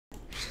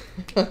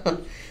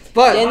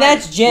But And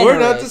that's generous. we're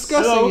not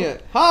discussing Hello.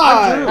 it.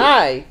 Hi. I'm Drew.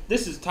 Hi.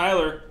 This is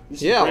Tyler. This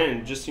is Yeah.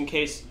 Brandon. Just in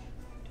case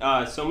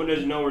someone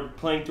doesn't know, we're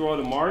playing through all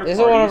the Mario This is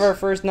parties. one of our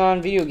first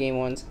non-video game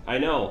ones. I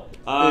know.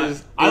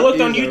 It I looked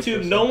is on our YouTube.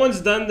 first No one.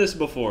 one's done this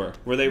before,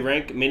 where they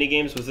rank mini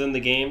games within the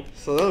game,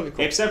 So that'll be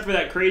cool. except for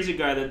that crazy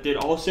guy that did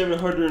all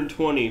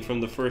 720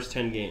 from the first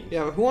 10 games.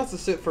 Yeah, but who wants to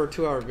sit for a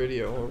 2-hour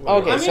video? Or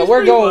whatever? Okay, I mean, so it's we're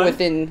pretty going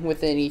fun.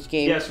 within each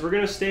game. Yes, we're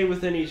gonna stay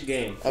within each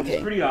game. Okay.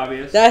 It's pretty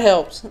obvious. That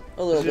helps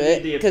a little This would be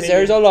bit the because opinion.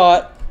 there's a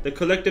lot. The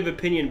collective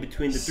opinion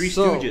between the Three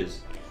So- Stooges.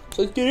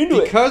 So let's get into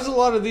it. Because a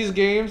lot of these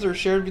games are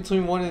shared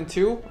between 1 and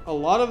 2, a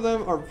lot of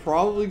them are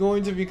probably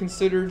going to be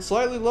considered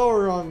slightly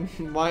lower, on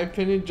my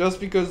opinion, just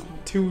because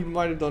 2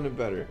 might have done it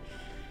better.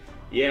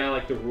 Yeah,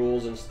 like the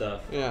rules and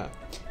stuff. Yeah.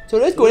 So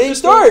let's go ahead and Let's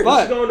start. But-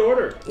 Let's go in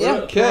order. Yeah.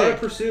 Okay. Piranha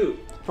Pursuit.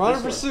 Piranha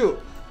This one. Pursuit.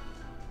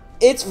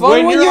 It's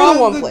fun when you're on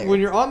the one player. When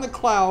you're on the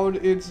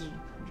cloud, it's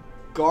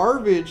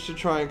garbage to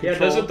try and Yeah,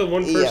 control. doesn't the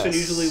one person Yes.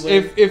 usually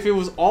win? If it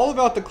was all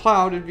about the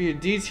cloud, it'd be a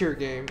D tier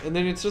game, and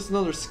then it's just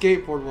another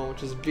skateboard one,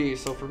 which is B.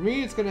 So for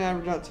me, it's gonna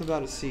average out to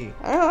about a C.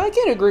 I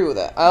can agree with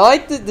that. I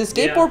like the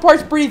skateboard Yeah.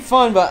 part's pretty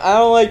fun, but I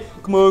don't like.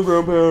 Come on,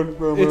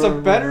 Grandpa. It's a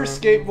better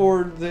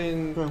skateboard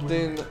than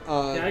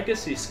Yeah, I guess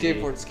see C.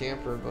 skateboard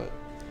scamper, but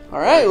All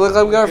right, look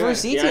like we got our Okay.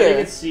 first seat Yeah, I think here.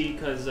 it's C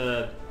because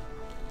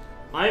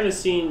I haven't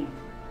seen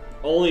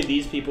only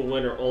these people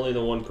win or only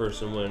the one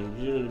person win.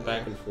 Usually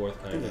back and forth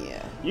kind of.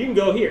 Yeah. You can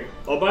go here.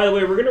 Oh, by the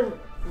way, we're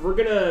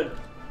gonna.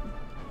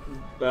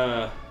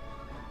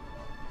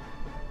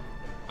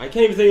 I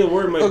can't even think of the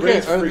word. My okay.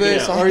 brain's Are freaking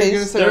out. are you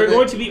gonna say They're are they-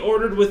 going to be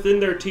ordered within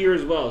their tier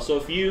as well. So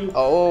if you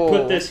Oh.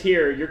 put this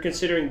here, you're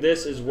considering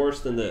this is worse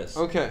than this.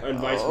 Okay. And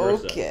vice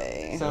versa.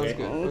 Okay. Sounds Okay.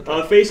 good. Okay.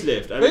 Okay.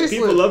 Facelift. I mean,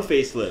 people Facelift. love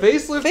facelift.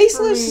 Facelift,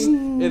 Facelift's for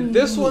me, in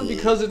this one, neat.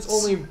 because it's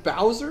only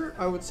Bowser,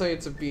 I would say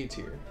it's a B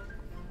tier.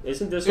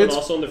 Isn't this one It's-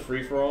 also in the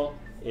free for all?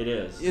 It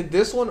is.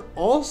 This one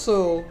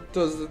also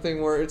does the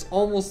thing where it's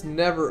almost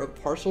never a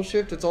partial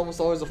shift, it's almost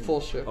always a full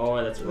shift. Oh,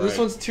 that's right. This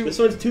one's too- This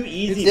one's too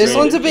easy. This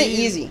one's a Brandon. bit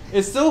easy.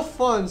 It's still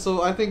fun,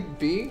 so I think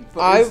B, but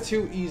I- it's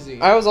too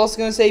easy. I was also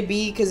gonna say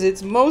B because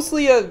it's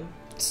mostly a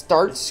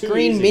start It's too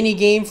screen easy. mini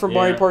game for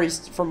Mario Yeah. Party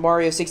from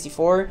Mario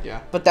 64. Yeah.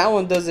 But that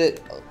one does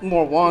it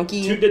more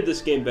wonky. 2 did this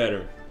game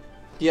better.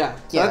 Yeah,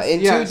 Yeah, that's-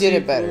 and 2 did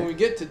it better. When we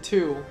get to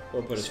 2,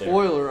 We'll put it there.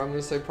 spoiler, I'm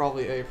gonna say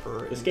probably A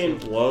for This it. game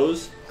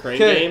blows. Crane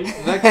Okay, game.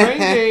 that crane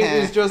game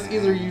is just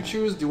either you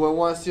choose, do I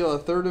want to steal a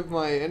third of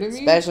my enemy?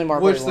 Especially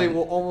Mario which Party they 1.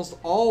 will almost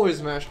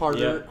always mash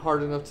Yep.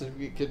 hard enough to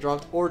get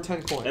dropped, or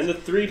 10 coins. And the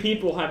 3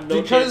 people have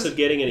no Because chance of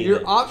getting anything.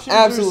 your options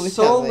Absolutely are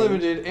so nothing.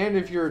 limited, and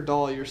if you're a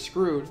doll, you're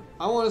screwed.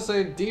 I want to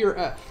say D or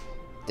F.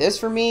 This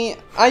for me,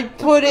 I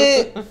put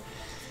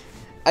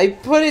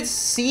it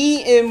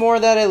C in more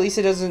that at least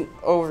it doesn't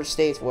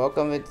overstay its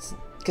welcome. It's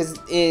because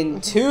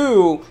in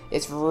 2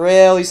 it's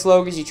really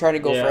slow because you try to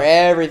go Yeah. for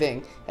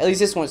everything. At least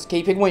this one's. Can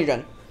you pick one? You're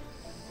done.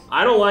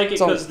 I don't like it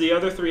So- because the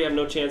other 3 have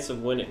no chance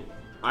of winning.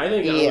 I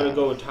think I'm Yeah. going to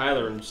go with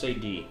Tyler and say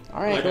D.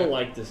 All right. I don't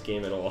like this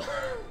game at all.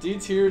 D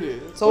tier it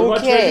is. It's What about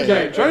okay.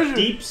 Treasure Dive? Treasure-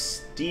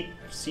 Deep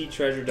Sea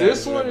Treasure Dive.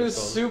 This one whatever is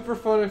it's called. super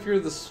fun if you're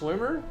the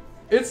swimmer.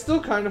 It's still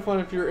kind of fun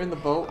if you're in the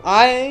boat.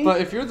 I.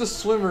 But if you're the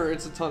swimmer,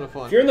 it's a ton of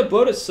fun. If you're in the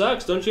boat, it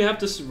sucks. Don't you have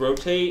to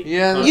rotate?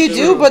 Yeah, You that's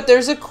do, true. but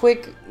there's a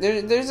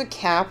there's a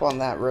cap on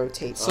that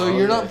rotate. So Oh,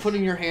 you're okay. not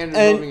putting your hand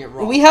and holding it And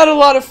wrong. we had a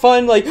lot of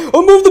fun, like,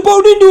 oh, move the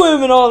boat into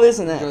him and all this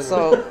and that.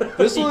 So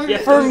This one- Yeah,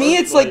 for this me, one's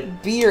it's funny.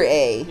 like B or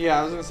A. Yeah,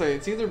 I was gonna say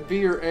it's either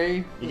B or A.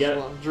 You This got-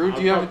 one. Drew, do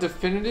I'll you have a prob-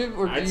 definitive,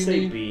 or do I'd you say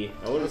need? B.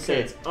 I wouldn't Okay. say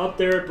it's up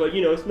there, but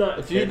you know, it's not.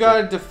 If you offensive.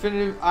 got a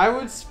definitive, I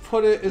would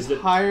put it as Is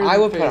it- higher. I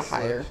than would put it Facelift.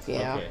 higher.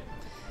 Yeah. Okay.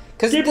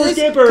 Because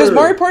Skipper!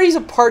 Mario Party is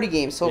a party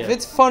game, so if Yeah.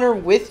 it's funner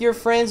with your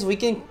friends, we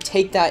can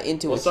take that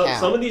into Well,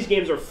 account. some of these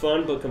games are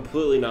fun, but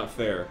completely not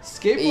fair.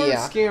 Skateboard Yeah.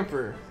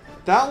 Scamper.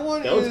 That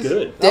one That was is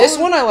good. that This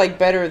one I like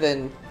better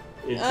than.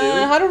 In 2?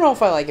 I don't know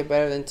if I like it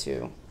better than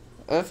 2.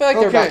 I feel like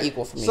they're about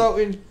equal for me. So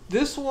in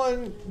this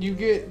one, you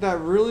get that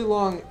really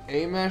long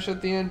A mash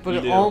at the end, but You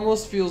it do.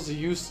 almost feels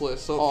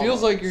useless. So it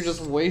feels like you're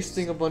Almost. just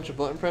wasting a bunch of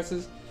button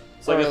presses.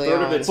 It's like early a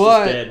third of on. it's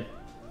But- just dead.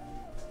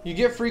 You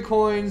get free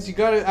coins. You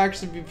gotta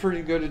actually be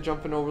pretty good at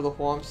jumping over the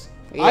whomps.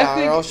 Yeah,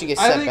 or else you get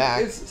I set think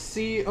back. it's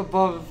C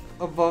above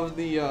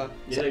the. You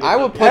think I it's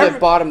would up put there? it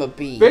bottom of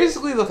B.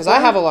 Basically, the 'Cause I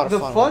have a lot of the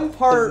fun fun with the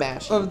part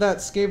mashing. of that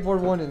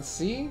skateboard one in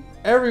C,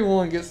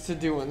 everyone gets to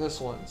do in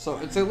this one. So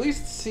it's at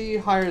least C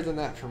higher than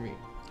that for me.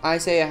 I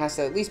say it has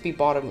to at least be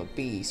bottom of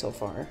B so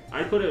far.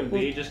 I'd put it in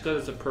B just because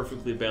it's a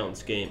perfectly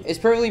balanced game. It's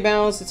perfectly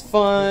balanced. It's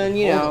fun.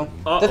 You know.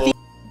 Uh-oh. The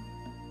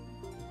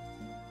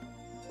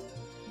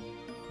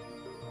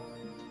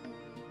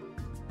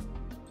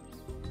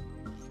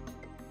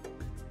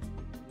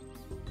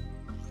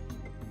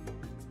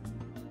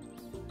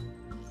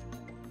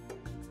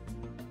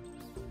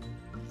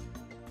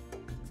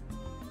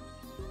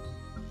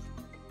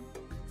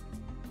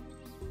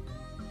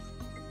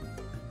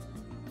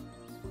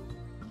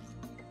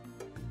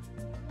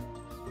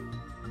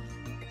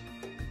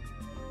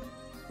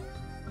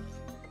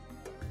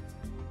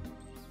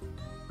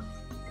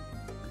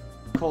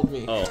Called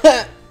me. Oh.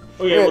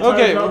 Okay, we'll talk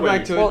Okay, about we're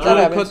back to it. Well, Do that you want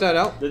to happens. put that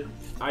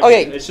out?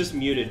 Okay. It's just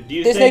muted. Do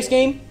you This think, next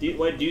game,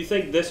 Do you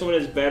think this one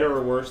is better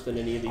or worse than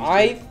any of these?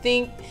 I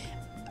think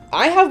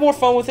I have more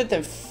fun with it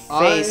than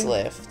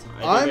Facelift.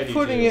 I I'm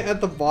putting it at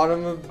the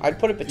bottom of. I'd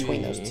put it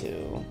between those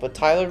two, but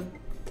Tyler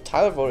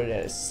voted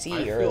at a C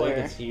I feel earlier. like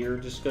it's here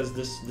just because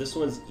this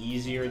one's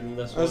easier than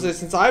this I was one. saying,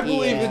 since I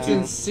believe it's Yeah.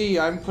 in C,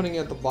 I'm putting it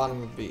at the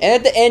bottom of B. And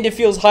at the end, it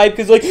feels hype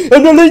because like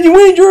I'm not letting you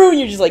win, Drew, and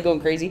you're just like going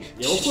crazy.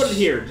 Yeah, we'll put it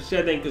here. Just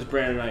I think because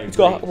Brandon and I agree. It's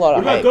got a lot of What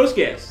about hype. Ghost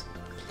Gas?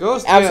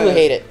 Ghost. Absolutely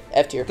yeah, hate it.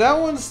 F tier. That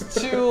one's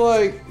too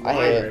like. I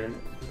hate it.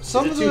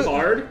 Some Is of it too the.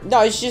 hard?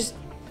 No,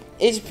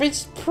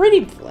 it's pretty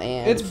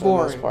bland. It's for the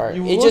boring. most part.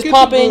 You It look just at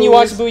pop the in, you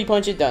watch the moves. booby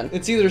punch it, done.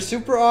 It's either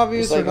super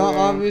obvious It's like, or not okay.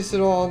 obvious at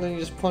all, and then you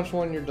just punch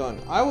one, you're done.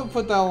 I would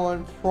put that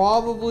one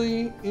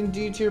probably in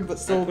D tier, but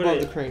still I put above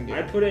it- the Crane game.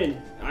 I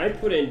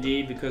put it in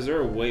D because there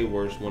are way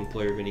worse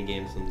one-player mini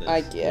games than this.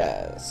 I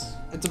guess.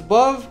 It's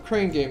above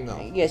Crane game though.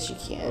 I guess you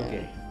can.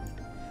 Okay.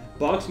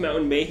 Box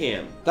Mountain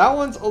Mayhem. That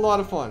one's a lot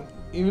of fun.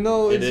 Even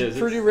though It it's is.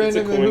 pretty It's a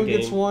random and who coin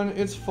gets game. one,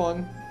 it's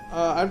fun.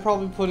 I'd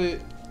probably put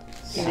it.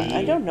 C. Yeah,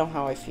 I don't know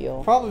how I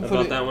feel. Probably put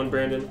About it. that one,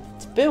 Brandon.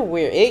 It's a bit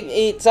weird.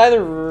 It's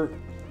either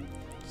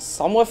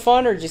somewhat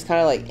fun or just kind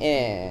of like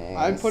eh.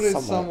 I'd put it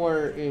somewhat.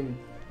 somewhere in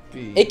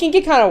B. It can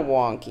get kind of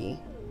wonky.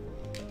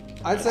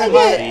 I'd I say would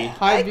high, C.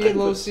 high I B, could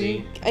low put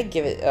C. I'd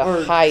give it a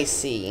Or- high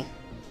C.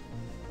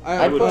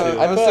 I would too.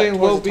 I was put it saying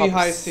low towards the B, top of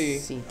high C.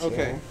 C tier.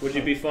 Okay. Would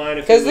you be fine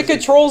if Because it the was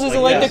controls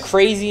isn't like this? the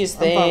craziest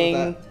I'm fine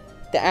thing. with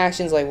The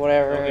action's like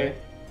whatever. Okay.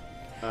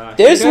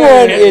 This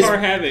one is- Handcar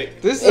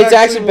Havoc. This is It's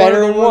actually one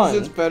better of the than ones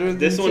one. that's better than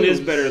This one two. is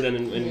better than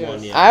in Yes.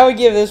 one. Yeah. I would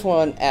give this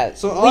one at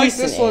So I like least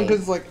this an one A.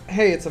 because like,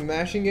 hey, it's a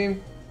mashing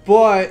game,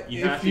 but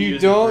You have if to you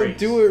use the don't brakes.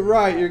 do it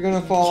right, you're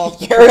gonna fall off.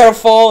 the You're gonna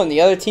fall and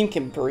the other team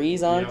can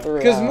breeze on Yep. through.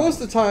 Because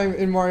most of the time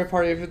in Mario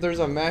Party, if there's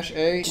a mash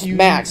A, Just you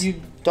max. you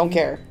don't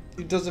care.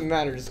 it doesn't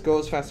matter. Just go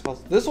as fast as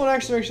possible. This one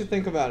actually makes you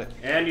think about it.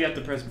 And you have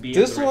to press B.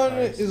 This at the right one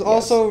times. is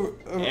also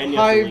a And you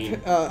have to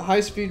lean.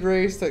 high speed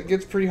race that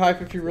gets pretty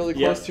hype if you're really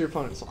close Yep. to your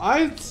opponent. So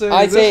I'd say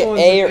I'd this say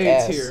one's A or an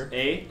S. tier.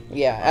 A.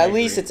 Yeah, I at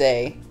least agree. it's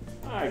A.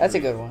 I That's a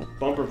agree. good one.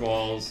 Bumper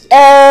balls.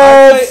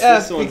 I'd F. say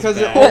F This one's because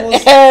it bad.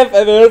 almost. F.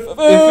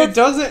 If it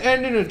doesn't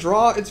end in a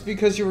draw, it's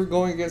because you were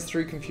going against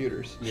 3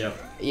 computers. Yep.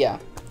 Yeah.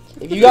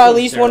 If you This got at one's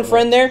least one terrible.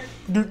 friend there,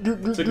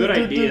 It's a good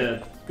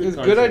idea. It's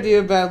a good concept.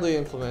 idea, badly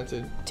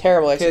implemented.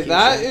 terrible Okay, execution.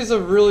 that is a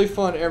really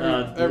fun every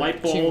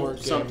Light teamwork bulb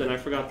game. something. I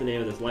forgot the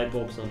name of this. Light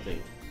bulb something.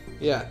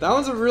 Yeah, that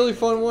one's a really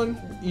fun one.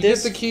 You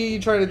This- get the key, you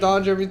try to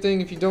dodge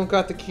everything. If you don't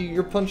got the key,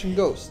 you're punching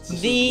ghosts.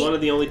 One the of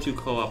the only 2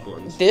 co-op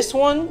ones. this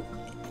one,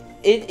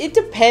 it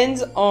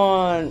depends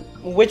on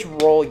which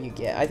role you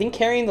get. I think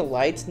carrying the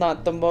light's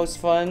not the most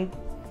fun,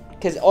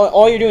 because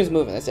all you're doing is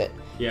moving. That's it.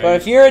 Yeah. But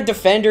if you're a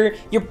defender,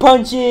 you're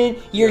punching,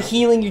 you're Yeah.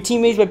 healing your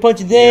teammates by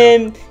punching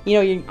them. You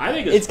know, you. I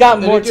think It's got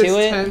And more it gets to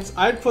it. tense.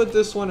 I'd put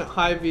this one at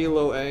high B,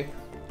 low A.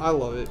 I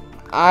love it.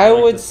 I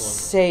like would this one.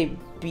 say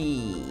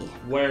B.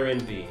 Where in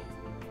B?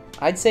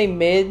 I'd say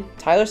mid.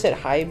 Tyler said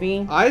high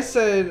B. I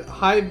said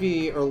high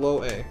B or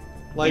low A.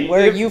 Like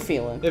Where if, are you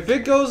feeling? If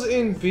it goes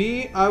in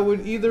B, I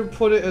would either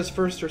put it as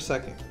first or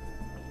second.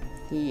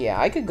 Yeah,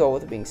 I could go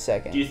with it being Do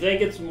second. you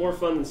think it's more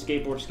fun than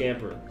Skateboard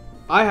Scamper?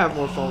 I have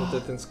more fun with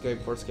it than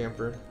Skateboard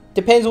Scamper.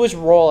 Depends which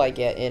role I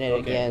get in it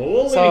Okay, again. well,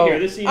 we'll leave it so here.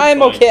 This seems I'm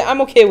fine. okay.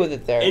 I'm okay with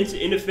it there.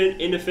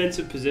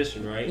 Inoffensive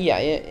position, right? Yeah,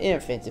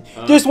 inoffensive.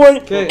 Uh, This one,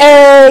 Okay.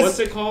 What's S.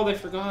 it called? I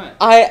forgot.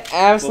 I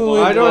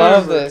absolutely I don't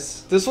love remember.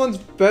 this. This one's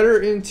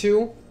better in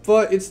 2,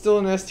 but it's still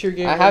an S tier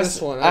game. I for have-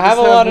 this one. I have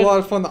just a lot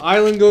of- fun. The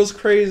island goes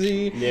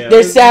crazy. Yeah.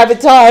 They're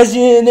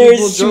sabotaging. They're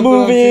People jumping on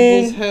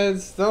moving. people's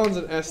heads. That one's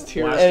an S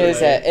tier. Blast It is.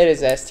 away. It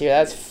is S tier.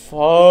 That's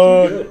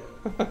fun. Good.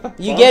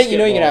 You get. You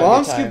know you're gonna have a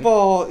good time.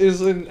 Basketball is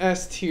an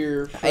S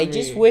tier. For I me.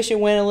 just wish it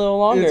went a little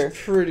longer.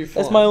 It's pretty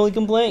fun. That's my only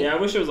complaint. Yeah, I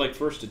wish it was like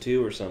first to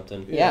 2 or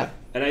something. Yeah.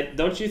 And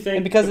don't you think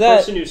And because the of that-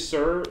 person who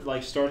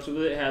starts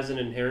with it has an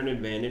inherent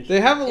advantage?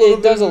 They have a little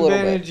bit does of a little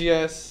advantage,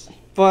 yes.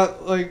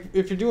 But like,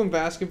 if you're doing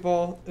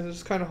basketball,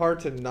 it's kind of hard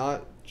to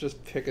not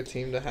just pick a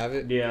team to have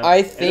it. Yeah. I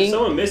And if think-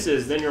 someone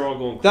misses, then you're all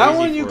going crazy. That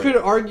one you for could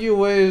it. argue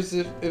away is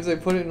if they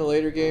put it in a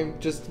later game,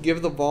 just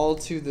give the ball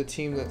to the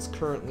team that's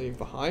currently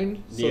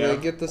behind, so Yeah. they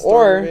get the Or-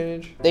 start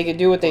advantage. They could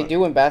do what they What?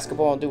 do in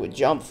basketball and do a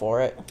jump for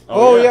it.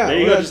 Oh, yeah, There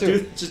you well, go. that Just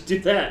too. just do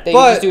that. They But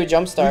can just do a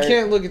jump start. You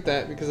can't look at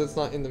that because it's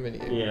not in the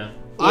minigame. Yeah.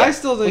 I Yeah,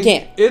 still we think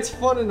can't. it's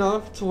fun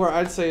enough to where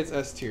I'd say it's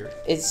S tier.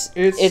 It's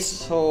It's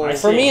for so I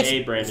say me. A,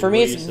 It's Brandon. for me.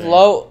 What do It's you say?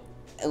 low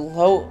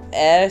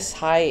S,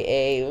 high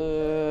A.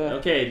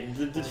 Okay.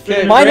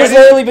 Okay, Mine is Brandon-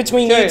 literally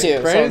between you Okay, two.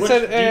 Brandon So so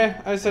said which- eh,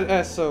 I said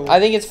S. So I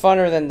think it's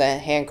funner than the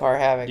handcar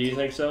havoc. Do you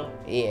think so?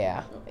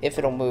 Yeah, if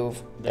it'll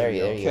move. There There you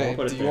you go. there you okay. go.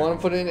 Put it Do you there. want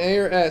to put it in A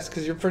or S?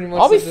 Because you're pretty much.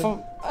 I'll be the-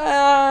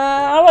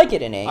 I like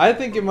it in A. I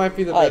think it might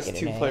be the I like best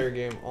it in A. two-player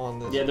game on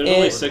this. Yeah, there's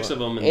only It's- 6 of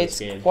them in this It's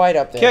game. quite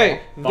up there. Okay,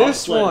 this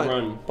Bobsled one.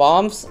 Run.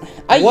 Bombs.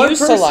 I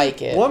used to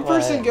like it. One but-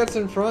 person gets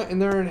in front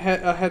and they're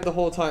ahead the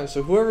whole time.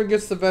 So whoever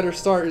gets the better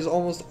start is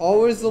almost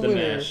always the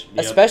winner. Mash.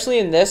 Yep. Especially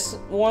in this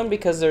one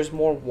because there's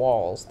more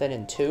walls than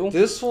in 2.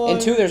 This one. In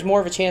 2, there's more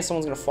of a chance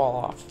someone's gonna fall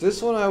off.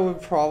 This one I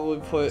would probably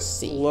put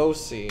C. low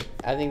C.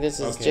 I think this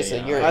is Okay, just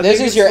yeah. your. I This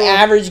think is it's your the-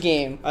 average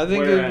game. I think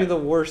Where it would be at? the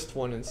worst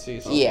one in C.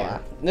 So Yeah,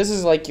 far. this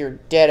is like your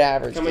dead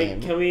average Can we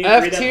game.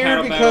 F F that tier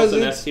Paddle because Battles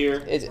and it's- S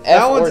tier? It's F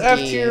That or one's D. F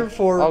tier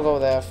for I'll go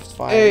with F. It's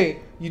fine. A.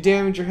 You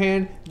damage your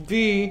hand.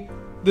 B.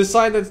 The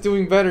side that's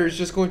doing better is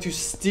just going to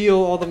steal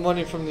all the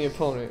money from the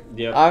opponent.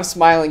 Yep. I'm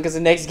smiling because the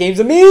next game's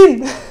a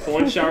meme.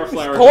 Corn shower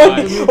flower. Corn.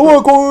 Dodge.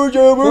 Oh, corn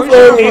shower Corn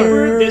flower. shower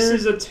Paper, this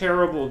is a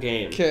terrible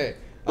game. Okay.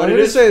 But I'm it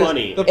gonna is say this,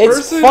 funny. the It's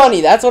person- funny.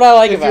 That's what I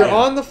like If about you're it.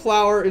 on the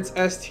flower, it's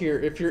S tier.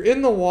 If you're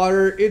in the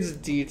water, it's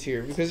D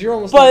tier because you're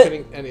almost But not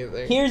getting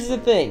anything. Here's the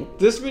thing.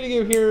 This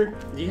minigame here,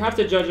 You have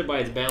to judge it by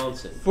its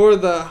balancing. for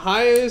the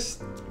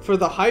highest, for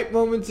the hype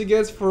moments it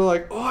gets, for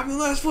like, oh, I'm in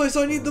last place,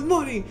 I need the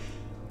money.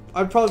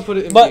 I'd probably put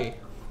it in But B.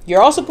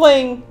 you're also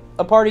playing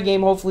a party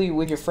game, hopefully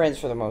with your friends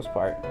for the most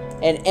part.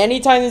 And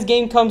anytime this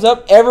game comes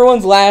up,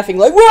 everyone's laughing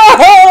like,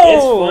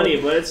 "Whoa!"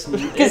 It's funny,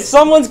 but Because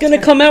someone's gonna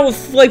come out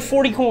with like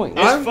 40 coins.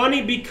 I'm-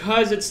 funny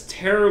because it's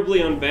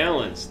terribly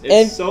unbalanced. It's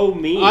And so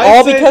mean. I-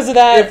 All say because of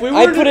that, if we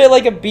I were put to- it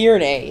like a B or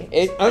an A.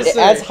 It I'd say-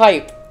 adds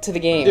hype to the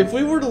game. If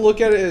we were to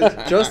look at it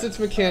as just its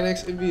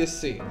mechanics, it'd be a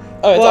C.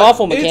 Oh, it's But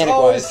awful It's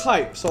always mechanic-wise.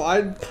 hype, so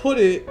I'd put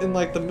it in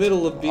like the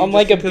middle of B. I'm just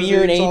like a because B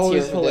or an it's A tier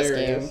always for this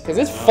hilarious. game. Because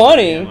it's Oh,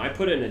 funny. damn, I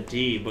put it in a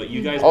D, but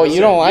you guys. Oh, both you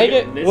said don't like B.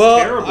 it? It's Well,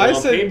 terrible I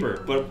on said-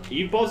 paper, but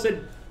you both said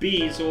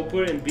B, so we'll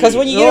put it in B. Because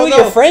when you No, get it with no.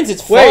 your friends,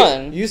 it's Wait,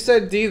 fun. you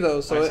said D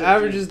though, so I it said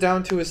averages D.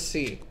 down to a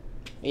C.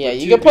 Yeah, But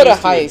you two can put a Bs to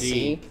a high D.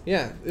 C.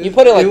 Yeah. You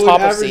put it, like, would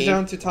top of average C.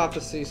 down to top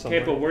of C somewhere.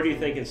 Okay, but where do you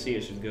think in C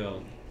it should go?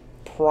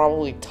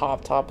 Probably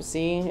top of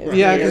C. if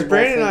Yeah, you're because both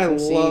Brandon and I from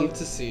C. love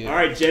to see it. All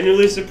right,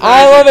 genuinely surprised.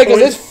 I love the it because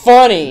corn- it's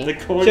funny. The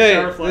corn Okay,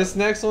 shower flower. this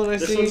next one I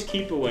This see one's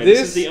keep away. This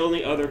is this the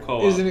only other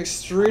co-op. is an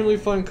extremely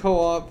fun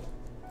co-op,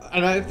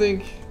 and I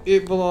think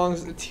it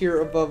belongs a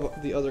tier above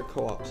the other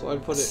co-op, so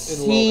I'd put it in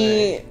low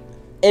See, A.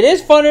 it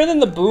is funner than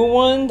the Boo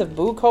one, the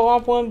Boo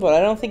co-op one, but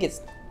I don't think it's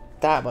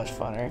that much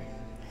funner.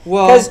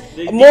 Well, Because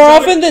these more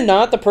other- often than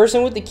not, the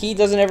person with the key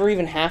doesn't ever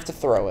even have to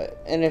throw it,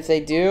 and if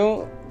they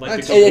do, like the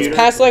it's computer. it's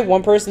past like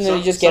one person, then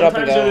you just get up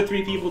and Sometimes the go. other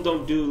 3 people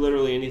don't do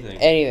literally anything.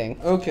 Anything.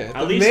 okay, At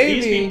but least maybe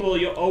these people,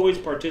 you always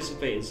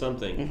participate in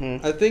something.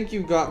 Hmm. I think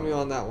you got me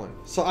on that one.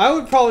 So I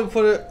would probably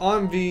put it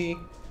on B.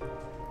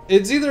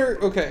 It's either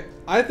okay.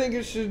 I think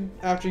it should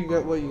after you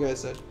got what you guys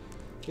said.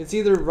 It's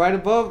either right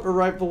above or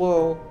right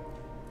below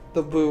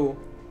the Boo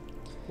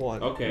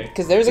one. Okay.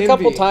 Because there's a In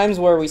couple B. times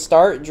where we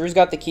start, Drew's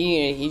got the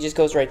key, and he just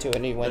goes right to it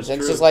and he wins. That's And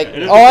it's true. just like,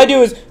 And if all the- I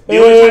do is, The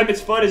only time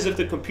it's fun is if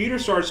the computer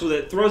starts with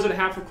it, throws it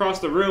half across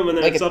the room, and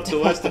then Like it's a- up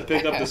to us to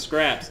pick up the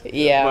scraps.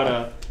 yeah.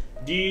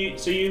 But do you?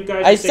 So you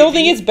guys? I would say still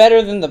think deep- it's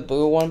better than the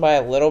Boo one by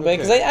a little bit,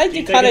 because Okay. I do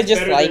you do think kind of it's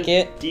just better like than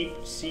it. Deep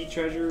sea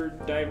treasure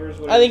divers.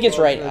 I think it's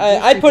right.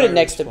 Yeah, I'd put it Deep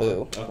next to Sea Divers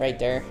Boo, is fun. right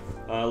there.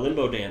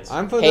 Limbo dance.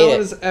 I'm putting Hate that one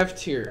it. as F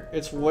tier.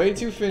 It's way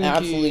too finicky.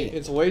 Absolutely.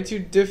 It's way too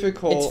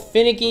difficult. It's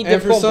finicky, And for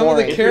difficult, some of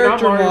the boring. If you're not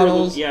character Mario or Lu-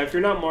 models- yeah, if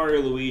you're not Mario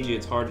or Luigi,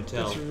 it's hard to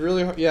tell. It's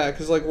really hard. Yeah,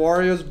 because like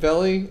Wario's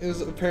belly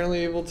is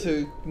apparently able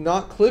to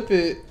not clip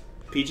it.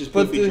 Peach's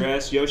but poofy the-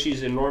 dress,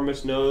 Yoshi's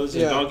enormous nose,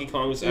 Yeah. and Donkey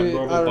Kong's Yeah,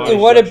 abnormal I don't body know.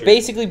 And what it structure.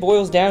 basically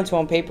boils down to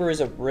on paper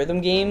is a rhythm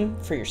game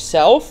for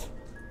yourself.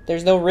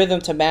 There's no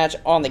rhythm to match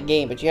on the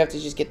game, but you have to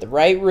just get the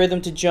right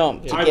rhythm to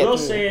jump. To I get will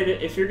through. say it,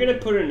 if you're gonna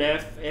put an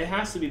F, it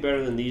has to be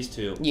better than these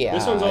two. Yeah,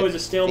 This one's always I a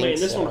stalemate, think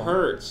and this so. one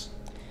hurts.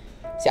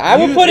 See, I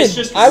would You- put it's it.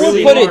 just I would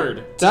really put hard.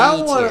 it. That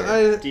D one,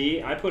 tier.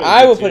 D, I put it.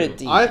 I D would put too. it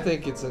D. I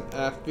think it's an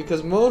F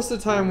because most of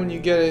the time when you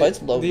get it, But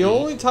it's low the D.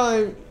 only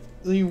time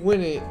you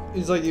win it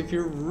is like if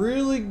you're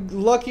really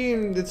lucky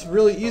and it's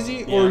really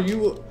easy, or Yeah.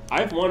 you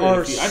I've won it.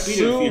 are I beat it a few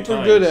super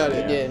times. good at You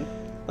it. did.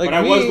 like But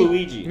I was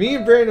Luigi. Me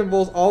and Brandon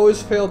both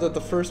always failed at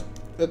the first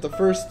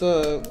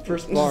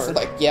bar.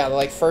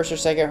 like first or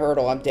second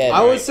hurdle, I'm dead.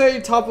 I would say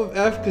top of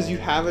F because you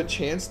have a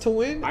chance to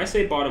win. I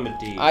say bottom of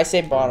D. I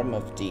say bottom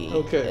of D.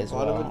 Okay, as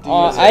bottom well.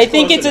 of D. I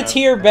think Close it's a enough.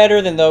 tier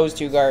better than those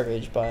two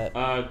garbage, but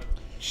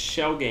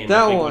Shell game. I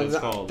That think one, what it's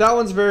called. that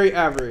one's very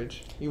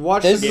average. You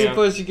watch This- the Yeah.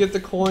 Goombas, you get the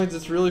coins.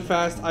 It's really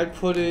fast. I'd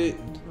put it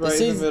right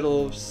This in is- the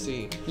middle of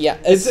C. yeah,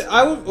 It's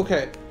I would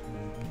okay.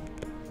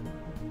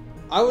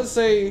 I would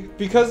say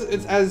because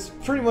it's as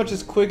pretty much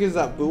as quick as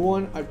that Boo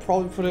one, I'd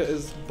probably put it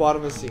as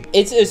bottom of C.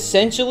 it's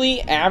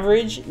essentially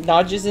average,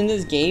 not just in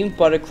this game,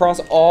 but across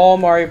all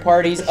Mario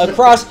parties,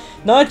 across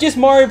not just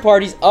Mario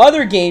parties,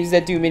 other games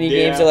that do mini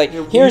games. Yeah. They're like,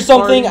 Yeah, here's Wii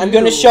something, Party I'm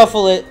gonna U.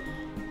 shuffle it.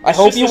 I It's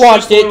hope just you a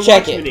watched shuffle it. and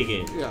Check watch it.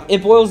 minigame. Yeah.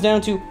 It boils down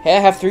to, hey, I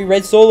have 3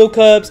 red solo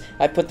cups.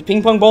 I put the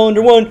ping pong ball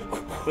under one.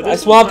 But I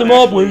this swapped one's them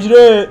not up. Where's actually-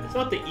 it at? It's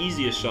not the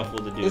easiest shuffle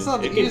to do. It's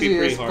not the it can be pretty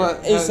easiest, hard.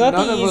 but It's not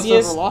none the of us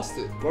easiest. ever lost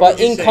it. What But would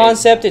you in say?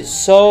 concept, it's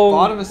so.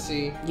 Bottom of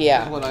C.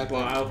 Yeah. Is what I think.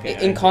 Well, okay.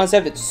 In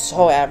concept, it's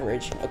so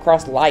average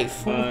across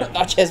life, Uh,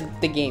 not just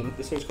the game.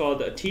 This one's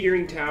called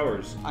Teetering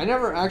Towers. I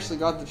never actually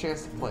got the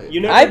chance to play it. You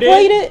never I did?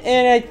 played it,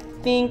 and I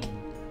think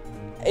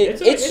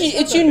It's it's not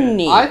that bad.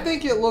 unique. I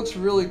think it looks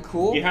really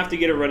cool. You have to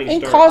get a running In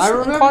start. cons- I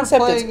remember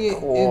concept, it's playing it in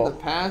cool. the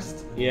past,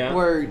 Yeah.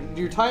 where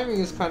your timing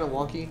is kind of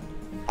wonky,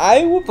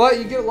 I would. but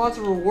you get lots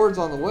of rewards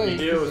on the way. You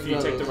do 'cause if you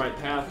got take the those. right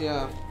path.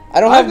 Yeah, I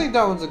don't I have. think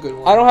that one's a good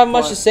one. I don't have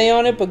much to but say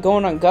on it, but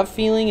going on gut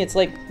feeling, it's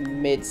like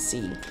mid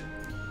C.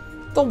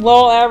 The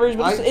low average,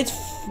 but it's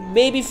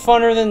maybe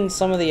funner than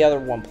some of the other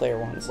one-player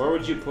ones. Where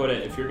would you put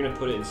it? If you're gonna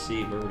put it in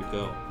C, where would it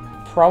go?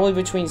 Probably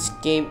between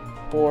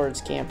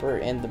skateboards, camper,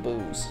 and the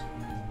booze.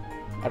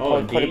 I'd Oh,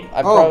 probably put D? it.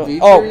 I'd Oh, probably, B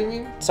tier, oh, you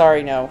mean?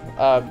 sorry, no.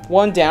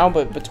 One down,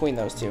 but between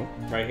those two,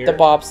 Right here. the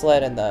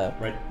bobsled and the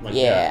Right, like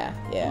yeah, that.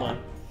 yeah. Come on.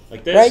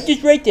 Like this. Right,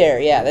 just right there.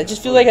 Yeah, that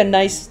just feels like a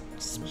nice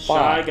Shy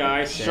spot.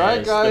 Guy says Shy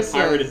Guy the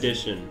Pirate says-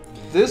 Edition.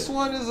 This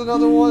one is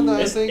another one that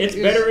I It's, think it's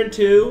is better in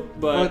 2,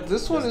 but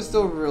this one is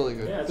still really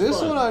good. Yeah, it's This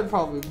fun. one I'd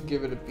probably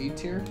give it a B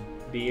tier.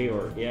 B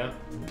or yeah.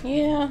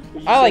 Yeah,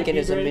 Would you I say like it B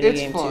as a grade? mini It's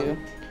game fun. too.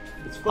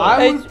 It's fun.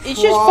 I would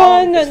It's just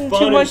fun, It's nothing fun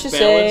too and much to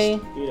say.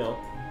 balanced, You know.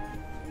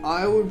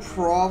 I would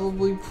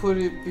probably put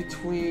it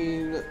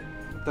between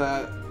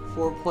that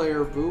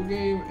 4-player Boo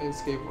game and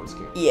Skateboard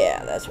Camp.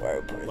 Yeah, that's where I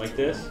would put it. Like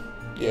this?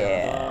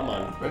 Yeah. Come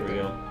on. There Right we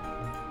there. go.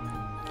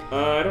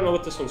 I don't know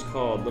what this one's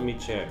called. Let me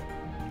check.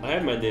 I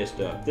have my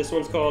list up. This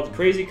one's called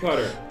Crazy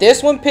Cutter.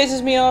 This one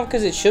pisses me off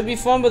because it should be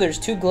fun, but there's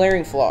two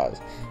glaring flaws.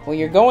 When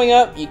you're going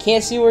up, you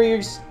can't see where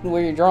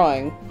you're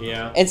drawing,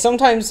 Yeah. and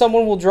sometimes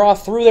someone will draw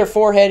through their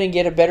forehead and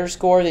get a better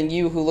score than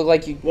you, who look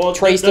like you Well,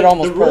 traced it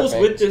almost the rules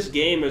perfect. with this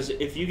game is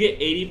if you get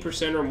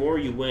 80% or more,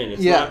 you win.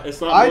 It's Yeah, not. It's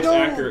not I most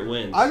don't- accurate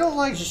wins. I don't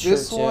like This is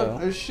this true,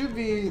 one. too. It should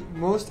be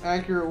most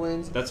accurate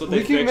wins. That's what we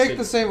they can fixed make it.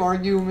 the same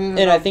argument.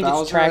 And I about think its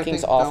Bowser.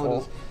 tracking's that one awful.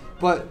 is.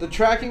 But the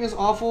tracking is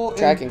awful,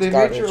 Tracking's and they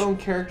made your garbage. own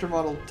character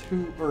model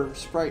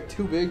sprite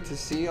too big to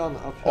see on the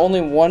uphill.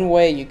 Only one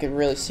way you can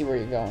really see where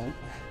you're going.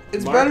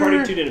 It's Mario better.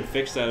 Party 2 didn't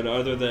fix that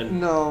other than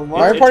No,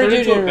 Mario it Party turned 2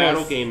 into a didn't really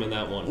battle f- game in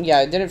that one.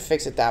 Yeah, it didn't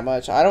fix it that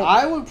much. I don't.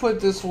 I would put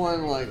this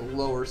one like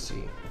lower C.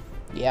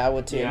 Yeah, I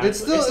would too. Yeah. It's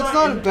still It's it's not-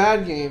 not a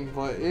bad game,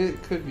 but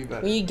it could be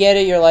better. When you get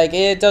it, you're like,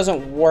 it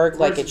doesn't work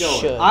Where's like it it going?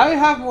 should. I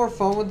have more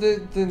fun with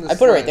it than the I'd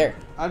put it right sled. there.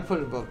 I'd put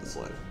it above the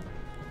sled.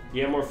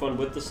 You have more fun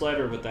with the sled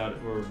or without it,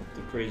 or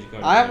the Crazy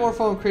Cutter? I have more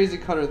fun with Crazy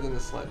Cutter than the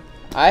sled.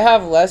 I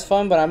have less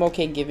fun, but I'm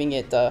okay giving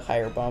it the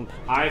higher bump.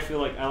 I feel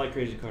like I like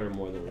Crazy Cutter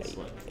more than the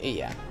sled.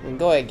 Yeah, we can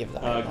go ahead and give it the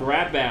higher bump.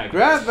 Grab Bag.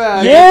 Grab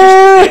bag.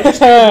 Yeah! The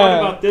interesting part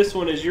about this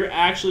one is you're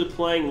actually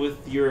playing with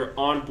your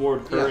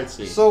onboard Yeah.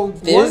 currency. So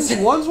This-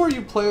 ones where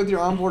you play with your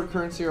onboard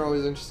currency are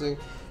always interesting.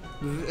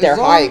 As They're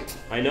long- hype.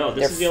 I know this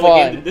They're is the only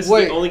game. fun. This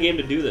Wait. is the only game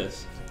to do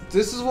this.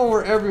 This is one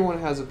where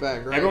everyone has a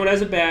bag, right? Everyone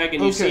has a bag,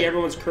 and you see Okay.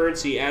 everyone's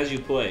currency as you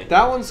play.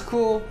 That one's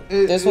cool.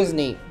 This one's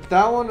neat.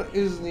 That one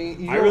is neat.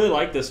 You I don't- really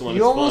like this one.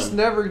 You It's almost fun.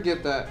 never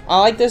get that. I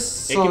like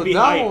this. It So can be that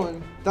hype.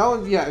 one,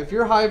 yeah. If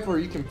you're hype or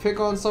you can pick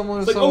on someone,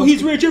 It's if like, oh, someone's-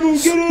 he's rich. Everyone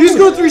get him. He's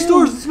got 3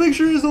 stores. Let's make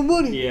sure he has no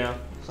money. Yeah,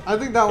 I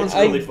think that one's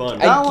it's really cool. fun.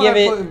 That I one give I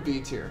it- put in B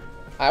tier.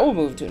 I will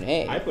move to an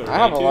A. I put it I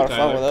have right a lot too, of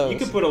fun with Tyler. those. You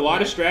can put a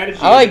lot of strategy.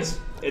 I like-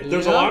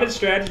 There's a Yeah. lot of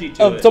strategy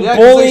to it. the Yeah, 'cause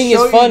bowling they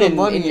show is fun you the in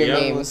money your that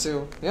games. one,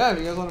 too. Yeah, if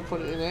you guys want to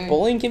put it in A.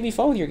 Bowling can be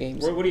fun with your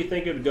games. What do you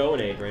think it would go in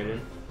A,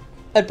 Brandon?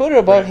 I'd put it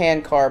above Right.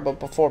 hand card, but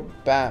before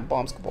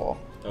Bombskball.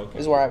 Okay.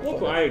 Is where I would Well,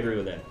 put it. I agree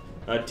with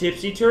that.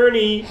 Tipsy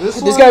Tourney.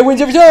 This This guy one,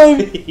 wins every time.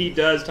 He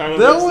does. Tyler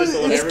That wins one this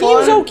one is every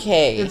Game's time.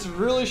 okay. it's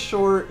really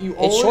short. You It's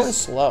always, short and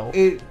slow.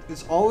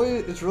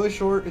 It's really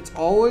short. It's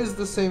always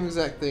the same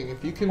exact thing.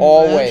 If you can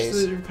Always.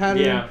 match the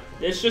pattern, Yeah,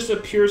 it's just a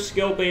pure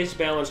skill-based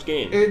balanced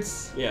game.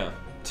 it's Yeah.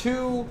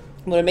 too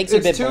But it makes it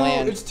a bit too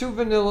bland. it's too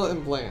vanilla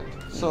and bland.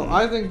 So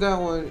I think that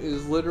one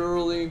is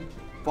literally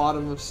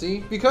bottom of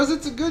C because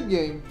it's a good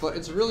game, but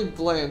it's really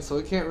bland, so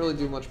it can't really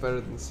do much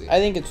better than C. I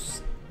think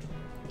it's.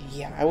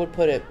 Yeah, I would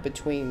put it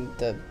between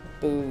the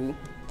boo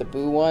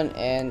one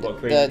and What,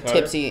 Crazy the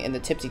Cutter?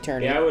 tipsy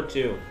tourney. Yeah, I would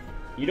too.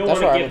 You don't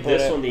That's want where I to would give put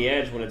this it. one the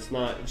edge when it's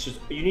not. It's just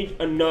you need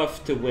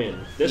enough to win.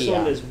 This Yeah.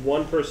 one is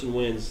one person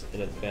wins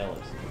and it's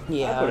balanced.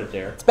 Yeah. I put it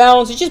there. It's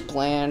balanced. It's just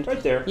bland.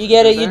 Right there. You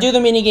get it. Right You there. do the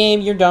mini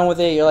game. You're done with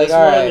it. You're like, This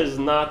all one right. is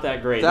not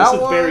that great. That this is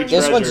one- buried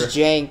This treasure. one's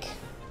jank.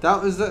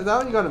 That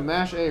one you gotta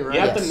mash A, right? You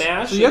have Yes. to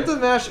mash. So you have to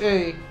mash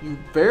A, you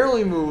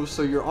barely move,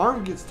 so your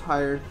arm gets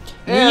tired.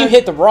 Then you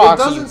hit the rock,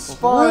 It so doesn't you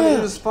spawn in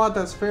rip. a spot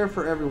that's fair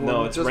for everyone.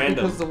 No, it's just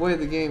random. because the way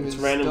the game It's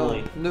is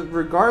randomly. done.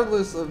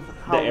 Regardless of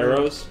how the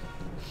arrows,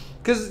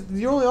 Because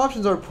the only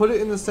options are put it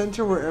in the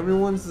center where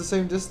everyone's the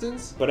same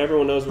distance, but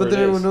everyone knows where but then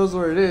it is. everyone knows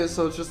where it is,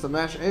 so it's just a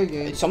mash A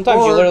game.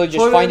 Sometimes you Or literally just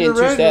put find it it in in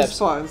the 2 random steps.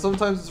 spot, and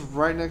sometimes it's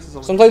right next to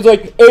something. Sometimes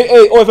like,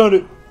 hey, oh, I found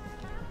it.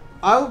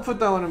 I would put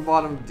that one in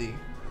bottom D.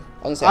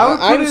 I was I gonna would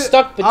say, I'm put it-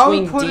 stuck I would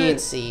between put D it- and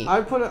C.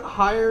 I'd put it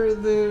higher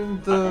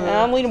than the.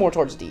 I'm leaning more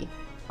towards D.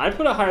 I'd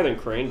put it higher than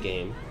Crane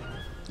Game.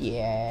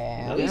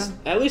 Yeah.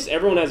 At least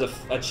everyone has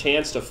a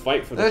chance to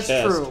fight for the That's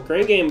chest. true.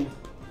 Crane game.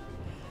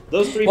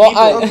 Those three Well,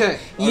 people. Okay.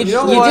 You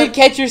know did what?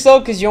 catch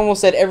yourself because you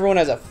almost said everyone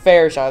has a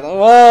fair shot.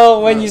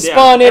 Well, when you Yeah,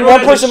 spawn in, everyone one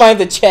has a person might have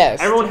the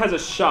chest. Everyone has a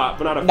shot,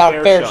 but not a Not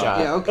fair, fair shot. shot.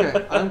 Yeah,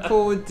 okay. I'm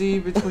cool with D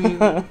between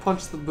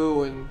Punch the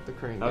Boo and the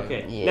Crane game.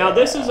 Okay. Yeah. Now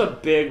this is a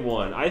big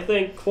one. I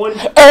think coin.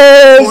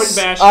 Yes!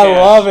 Bash I Cash.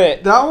 love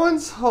it. That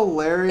one's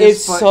hilarious,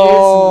 It's but so-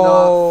 it's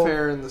not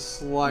fair in the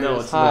slightest. No,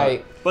 it's Hi.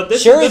 not. But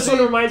this Sure this it's-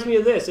 one reminds me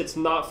of this. It's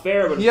not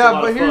fair, but it's a Yeah,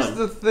 lot but of here's fun.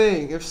 the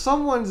thing. If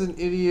someone's an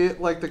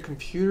idiot, like the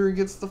computer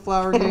gets the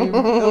flower game,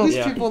 at least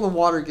Yeah. people in the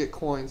water get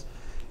coins.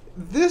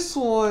 This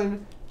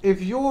one,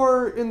 if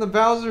you're in the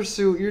Bowser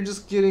suit, you're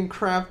just getting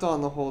crapped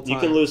on the whole time. You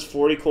can lose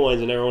 40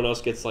 coins and everyone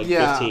else gets like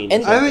Yeah, 15.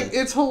 And- I think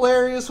it's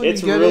hilarious when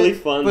It's you get really it,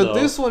 fun, but though.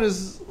 this one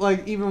is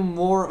like even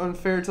more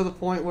unfair to the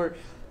point where, at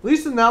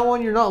least in that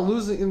one, you're not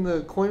losing in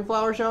the coin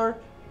flower shower.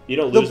 you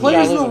don't The lose players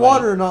money. in the losing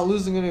water are not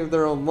losing any of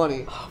their own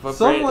money. but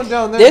Someone Brand-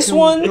 down there This can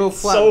one- go It's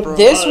flat so broke.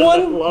 This I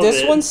one, love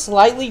this it. one's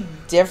slightly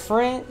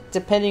different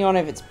depending on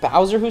if it's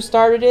Bowser who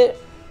started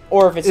it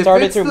or if it If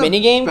started it's through the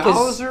minigame. Because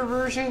Bowser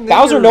version,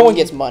 Bowser, no one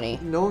gets money.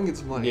 No one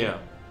gets money. Yeah.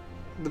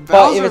 The But if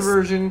Bowser it's-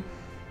 version,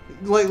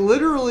 like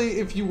literally,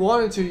 if you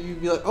wanted to,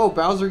 you'd be like, "Oh,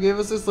 Bowser gave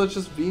us this. Let's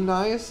just be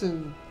nice,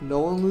 and no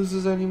one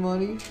loses any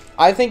money."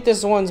 I think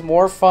this one's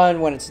more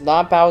fun when it's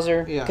not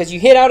Bowser. Yeah. Because you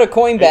hit out a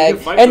coin you bag,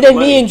 can fight and for then the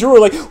me money. and Drew are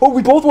like, oh,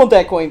 we both want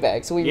that coin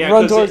bag. So we Yeah,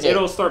 run because towards it.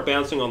 it'll start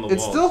bouncing on the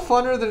It's walls. still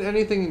funner than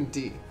anything in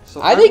D. So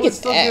I think would it's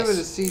still give S. it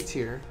a C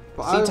tier.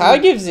 But See, I Tyler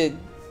would- gives it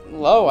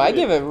low. I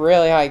give it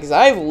really high because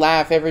I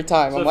laugh every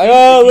time. So I'm if like, you-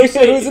 oh, if you look say-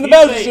 at who's in the if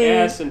you Bowser say suit.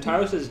 S and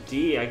Tyler says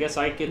D, I guess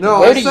I get.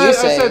 No, Where I do you said, I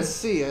say? said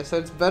C. I said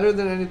it's better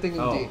than anything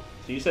in Oh, D.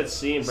 so you said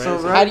C and So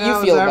Brandon right How do you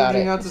now feel it's about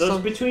averaging it? out to So it's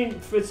some. between.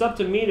 It's up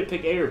to me to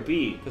pick A or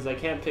B because I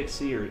can't pick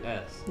C or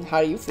S.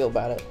 How do you feel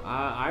about it?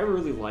 I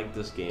really like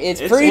this game. It's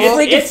pretty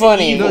freaking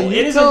funny. Evil. No, you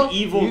it is tell- an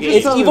evil you game. just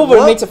It's tell me evil, but it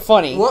what- makes it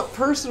funny. What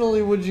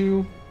personally would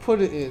you put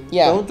it in?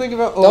 Yeah. Don't think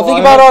about. Don't think I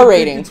about have our to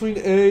pick rating. between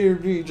A or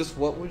B. Just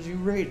what would you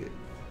rate it?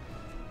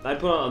 I'd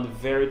put it on the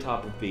very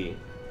top of B.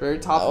 Very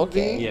top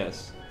Okay. of B.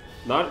 Yes.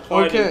 Not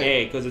quite in Okay.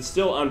 A because it's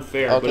still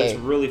unfair, but Okay. it's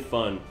really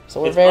fun.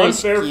 So we're it's very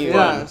unfair skewed.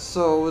 fun. Yeah.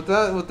 So with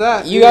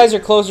that, You guys are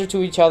closer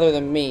to each other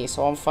than me,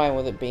 so I'm fine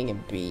with it being a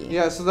B.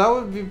 Yeah. So that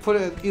would be put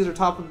at either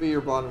top of B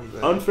or bottom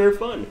of A. Unfair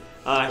fun.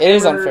 It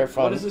is unfair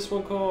fun. What is this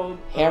one called?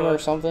 Hammer or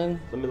something.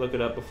 Let me look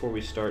it up before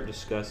we start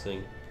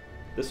discussing.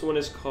 This one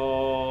is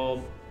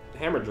called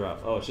Hammer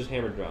Drop. Oh, it's just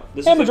Hammer Drop.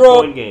 This Hammer is a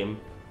Drop. coin game.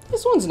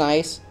 This one's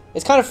nice.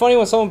 It's kind of funny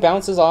when someone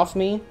bounces off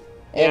me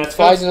Yeah, and it's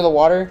flies kinda- into the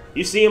water.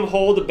 You see him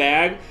hold the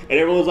bag, and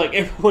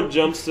everyone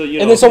jumps to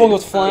And then someone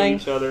goes hit flying.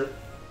 each other.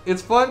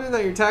 It's fun in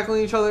that you're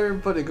tackling each other,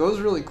 but it goes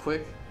really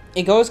quick.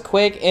 It goes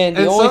quick, and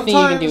the And only thing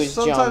you can do is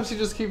sometimes jump. he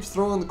just keeps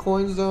throwing the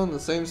coins down in the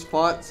same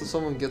spot, so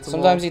someone gets them.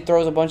 Sometimes all. he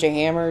throws a bunch of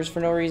hammers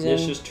for no reason.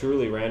 It's just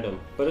truly random,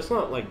 but it's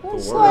not like the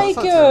It's worst. like- It's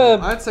not uh,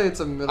 terrible. I'd say it's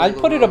a middle. I'd of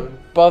the put it road.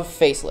 above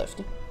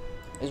facelift.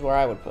 Is where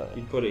I would put it.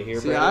 You'd put it here,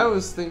 See, Brandon? I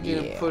was thinking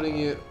Yeah. of putting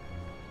it.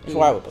 Is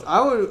where I would put it.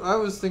 I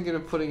was thinking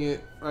of putting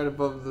it right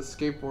above the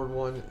skateboard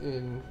one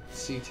in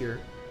C tier.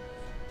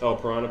 Oh,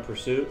 Piranha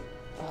Pursuit.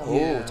 Oh,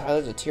 Yeah.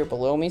 Tyler's a tier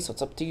below me, so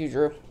it's up to you,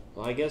 Drew.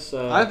 Well, I guess.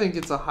 I think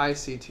it's a high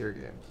C tier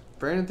game.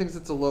 Brandon thinks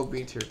it's a low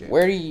B tier game.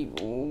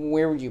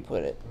 Where would you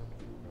put it?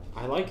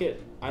 I like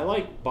it. I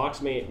like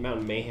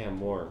Mountain Mayhem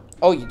more.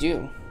 Oh, you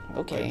do. I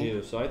Okay.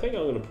 do. So I think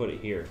I'm gonna put it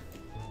here.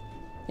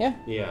 Yeah.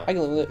 Yeah. I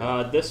can live with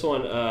it. This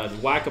one,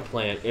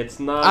 Whack-A-Plant. It's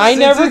not. I Since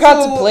never it's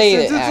got to play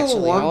it, Since it's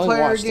actually. a I only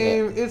one-player watched it.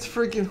 game, it's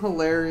freaking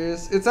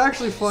hilarious. It's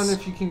actually fun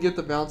if you can get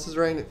the bounces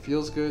right and it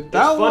feels good. It's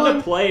That fun one,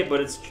 to play, but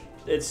it's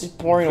It's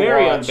boring to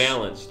very watch.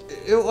 unbalanced.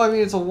 I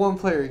mean, it's a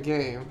one-player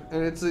game,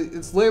 and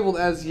it's labeled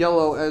as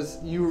yellow as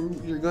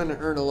you're going to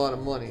earn a lot of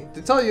money.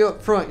 To tell you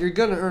up front, you're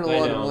going to earn a I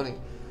lot of know. money.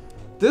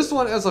 This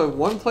one, as a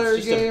one-player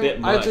It's just a bit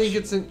game, I much. think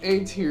it's an A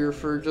tier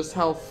for just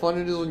how fun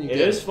it is when you It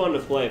get is it. fun to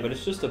play, but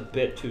it's just a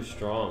bit too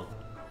strong.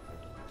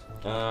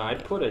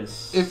 I'd put it.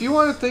 If you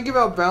want to think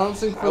about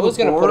balancing for I was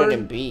the gonna board, put it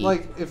in B.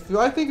 like if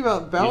I think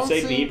about You'd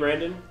balancing, say B,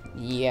 Brandon?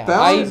 Yeah.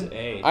 Balance-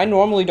 A. I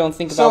normally don't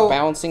think so about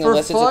bouncing for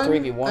unless fun, it's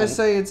a 3v1. I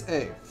say it's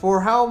A.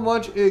 For how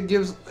much it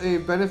gives a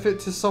benefit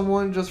to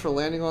someone just for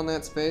landing on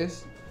that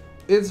space,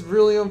 it's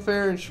really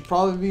unfair and should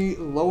probably be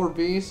lower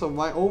B. So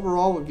my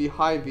overall would be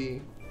high B,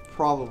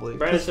 probably.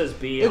 Brandon 'Cause says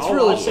B. it's I'll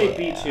really- say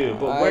B too,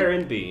 but I- where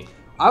in B?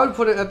 I would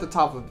put it at the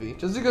top of B,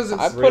 just because it's.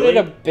 I put it Really?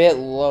 a bit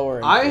lower.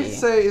 In I B.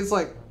 say it's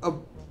like a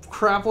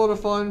crap load of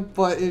fun,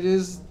 but it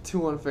is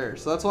too unfair.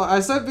 So that's why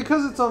I said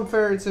because it's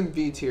unfair, it's in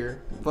B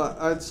tier. But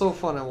it's so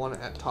fun, I want it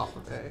at top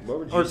of A. What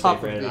would or you say, top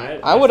of Brandon?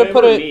 B. I would've if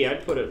put were it- Me,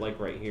 I'd put it like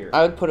right here.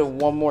 I would put it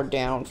one more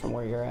down from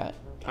where you're at.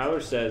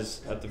 Tyler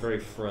says at the very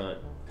front.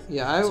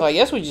 Yeah, So I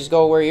guess we just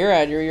go where you're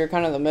at. You're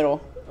kind of the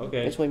middle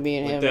Okay. between me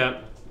and Like him.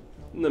 that.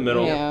 In the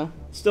middle. Yeah.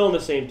 Still in the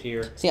same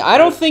tier. See, I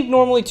don't think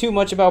normally too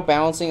much about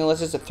balancing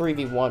unless it's a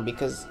 3v1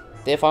 because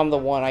if I'm the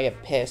one, I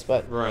get pissed.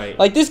 But Right.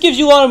 like this gives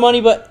you a lot of money,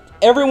 but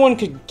everyone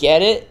could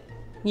get it.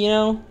 You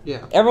know, yeah,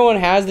 everyone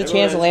has the Everyone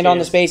chance has to land a on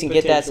the chance, that space and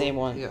get that potential. same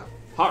one. yeah.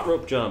 Hot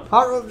rope jump.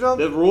 Hot rope jump.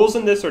 The rules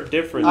in this are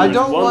different. I There's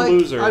don't one like.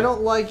 loser. I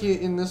don't like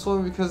it in this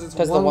one because it's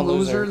 'Cause the one one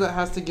loser loser. that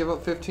has to give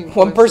up 15 points.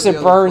 One to person the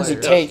other burns,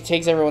 player. it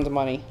takes everyone's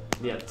money.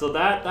 Yeah, so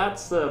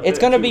that's the. It's bit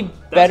gonna too- be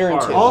that's better in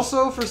harsh. 2.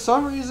 Also, for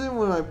some reason,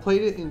 when I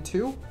played it in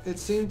 2, it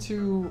seemed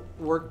to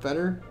work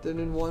better than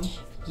in 1.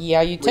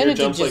 Yeah, you Where your tended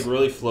to jumps just. like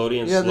really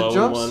floaty and Yeah, slow the in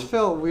jumps one.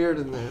 felt weird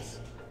in this.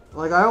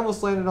 Like I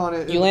almost landed on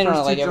it. You in the landed first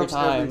on it, like, two every jumps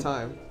every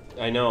time. time.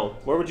 I know.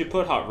 Where would you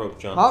put hot rope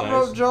jump, Hot guys?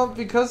 rope jump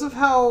because of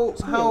how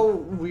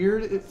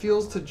weird it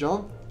feels to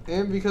jump,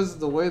 and because of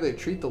the way they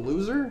treat the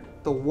loser,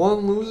 the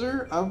one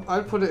loser,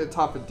 I'd put it at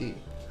top of D.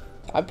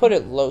 I put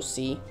it low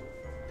C.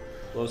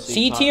 Low C,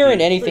 C top tier D,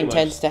 and anything pretty much.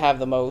 tends to have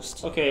the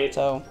most. Okay,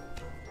 So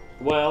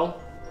well,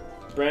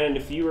 Brandon,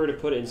 if you were to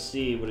put it in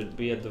C, would it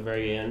be at the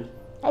very end?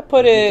 I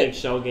put Do you think it.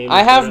 Shell Game is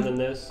I have- better than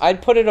this?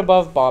 I'd put it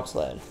above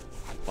bobsled.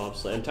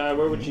 Bobsled. And Tyler,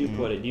 where would you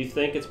put it? Do you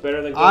think it's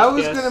better than Ghost I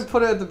was Guess? gonna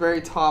put it at the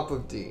very top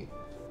of D.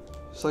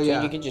 So So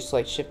yeah, you can just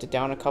like shift it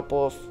down a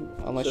couple if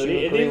unless So you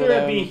it'd agree with either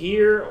them. be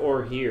here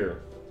or here.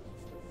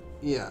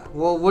 yeah.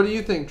 Well, what do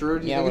you think, Drew?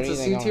 Do you Yeah, think what it's do a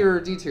you C think, tier or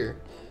a D tier?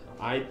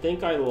 I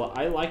think I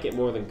like it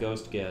more than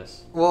Ghost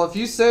Guess. Well, if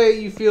you say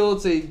you feel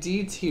it's a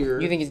D tier,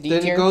 You think it's D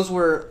then tier? it goes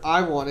where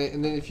I want it,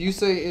 and then if you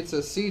say it's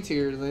a C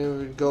tier, then it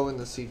would go in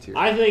the C tier.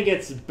 I think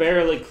it's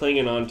barely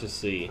clinging on to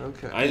C.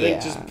 Okay. I think Yeah.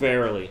 just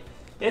barely.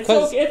 It's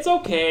 'Cause- it's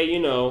okay, you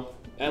know.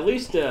 At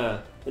least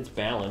it's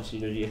balanced. You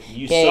know, if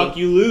you Okay. suck,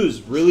 you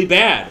lose really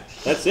bad.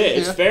 That's it.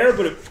 It's Yeah. fair,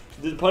 but if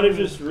the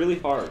punishment's really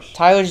harsh.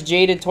 Tyler's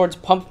jaded towards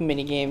pump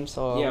minigame,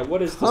 so Yeah.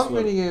 What is this Pump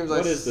one? minigames,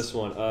 What I is s- this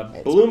one?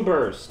 Balloon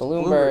Burst.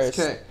 balloon Bloomers, burst.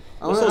 okay.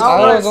 I'm This gonna one's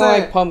outright I don't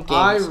say, like pump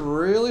I games.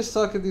 really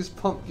suck at these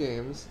pump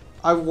games.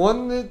 I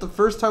won it the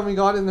first time we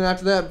got it, and then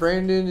after that,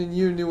 Brandon and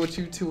you knew what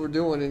you two were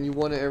doing, and you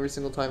won it every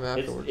single time It's,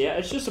 afterwards. yeah,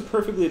 it's just a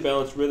perfectly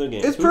balanced rhythm game.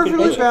 It's Who can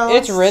perfectly do it? balanced.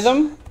 It's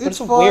rhythm, but It's it's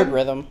a fun. weird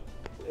rhythm.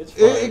 It's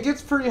fine. It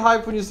gets pretty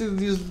hype when you see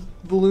these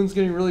balloons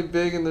getting really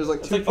big, and there's like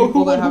It's two like, oh,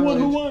 people who that won? have Who won?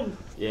 Who really- won?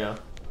 Yeah.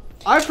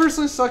 I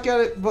personally suck at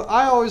it, but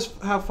I always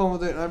have fun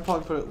with it, and I'd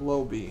probably put it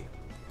low B.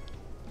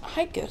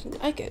 I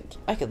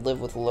could live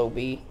with low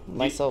B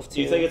myself too.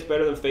 Do you think it's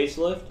better than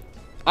Facelift?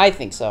 I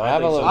think so. I I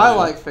have a think so. little. I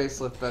like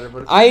Facelift better, but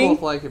if you I-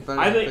 both like it better,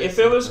 I than think if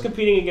it was Facelift,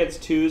 competing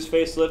against 2's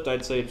Facelift,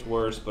 I'd say it's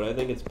worse, but I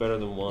think it's better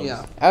than 1's.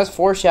 yeah. As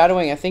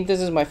foreshadowing, I think this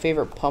is my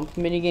favorite pump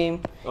minigame.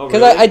 Oh,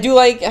 Because really? I do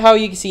like how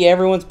you can see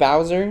everyone's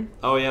Bowser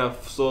Oh, yeah,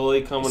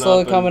 slowly coming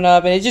slowly up. coming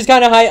up, and it's just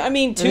kind of high. I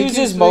mean, And he 2's keeps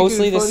is making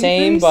mostly the funny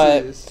same,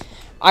 but faces.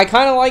 I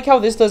kind of like how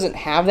this doesn't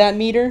have that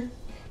meter.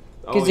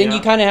 Because then you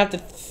kind of have to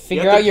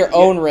figure out your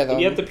own rhythm.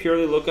 You have to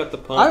purely look at the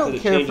pump I because don't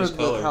it care for changes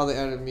color. how they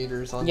added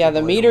meters on. Yeah,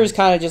 the later meters ones.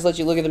 kind of just let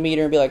you look at the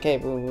meter and be like, hey,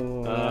 boom,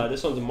 boom, boom.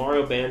 This one's a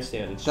Mario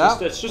Bandstand.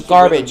 That- It's just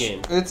Garbage. a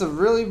rhythm game. It's a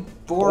really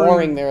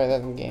boring the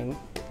rhythm game.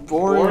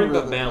 boring Boring but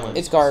rhythm. balanced.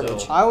 It's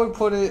garbage. So I would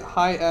put it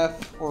high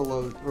F or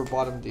low or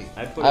bottom D.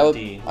 I'd put I it would,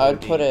 D. I would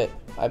D. put it.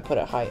 I'd put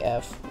it high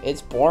F.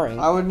 It's boring.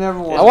 I would never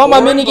want. I want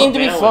my Boring but minigame to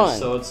be balanced, fun.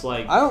 So it's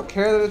like I don't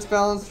care that it's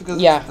balanced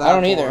because Yeah, it's that I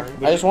don't either.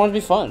 boring. I just want it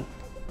to be fun.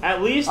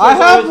 at least I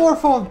there's have always- more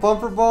fun with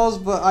bumper balls,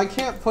 but I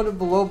can't put it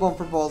below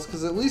bumper balls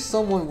because at least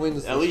someone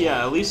wins. At least,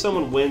 yeah, at least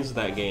someone wins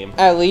that game.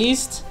 At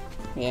least,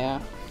 yeah.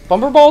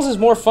 Bumper balls is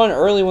more fun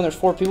early when there's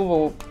 4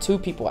 people, but 2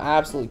 people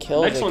absolutely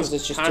kills Next it one's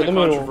because it's just kind to of the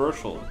middle.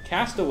 controversial.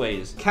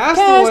 Castaways.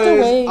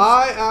 Castaways,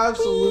 I We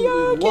absolutely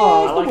are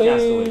love. I like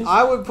Castaways.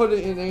 I would put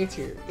it in A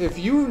tier. If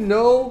you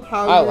know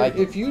how, I like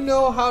it. if you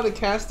know how to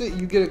cast it,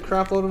 you get a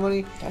crap load of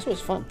money. That's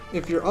what's fun.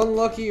 If you're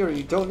unlucky or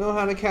you don't know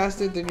how to cast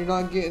it, then you're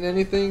not getting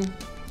anything.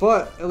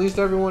 But at least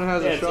everyone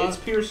has Yeah, a it's shot.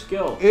 pure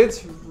skill.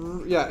 It's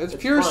It's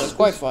pure. fun. It's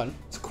quite fun.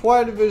 It's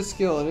quite a bit of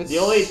skill, and it's The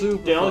only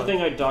super the only fun.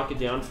 thing I dock it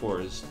down for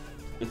is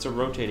it's a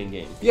rotating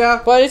game. Yeah,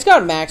 But it's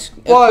got max,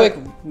 a But- quick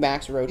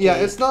max rotate. yeah.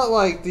 It's not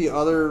like the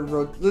other.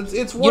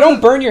 It's one you don't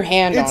of- burn your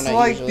hand It's on it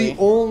like usually. the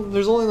only.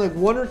 There's only like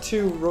 1 or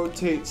 2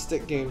 rotate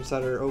stick games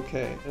that are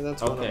okay, and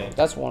that's one of Okay. them.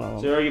 That's one of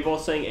them. So are you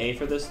both saying A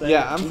for this thing?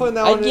 Yeah, I'm putting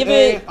that I'd one give in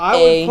A. it I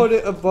A, would put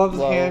it above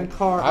the low. hand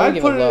cart. I would I'd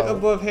give put it it low.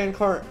 above hand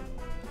cart.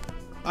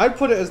 I'd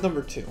put it as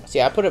number 2.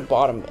 See, I put it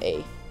bottom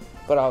A,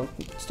 but I'll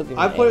still give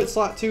it I an put A. it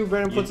slot 2.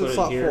 Brandon You puts it put it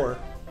slot here? 4.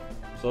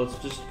 So let's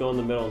just go in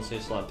the middle and say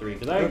slot 3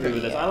 because I agree Okay.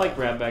 with this. Yeah. I like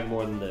grab bag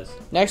more than this.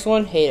 Next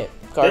one, hate it.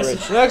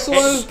 Garbage. Next one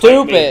is.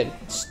 Stupid.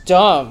 It's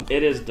dumb.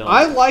 It is dumb.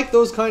 I like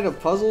those kind of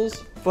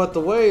puzzles, but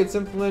the way it's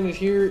implemented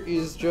here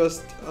is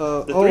just.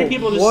 the 3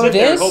 people just one, sit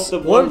there and this-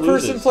 hope that one one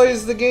person loses.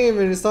 plays the game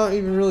and it's not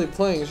even really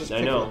playing. It's just. I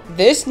picking. know.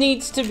 This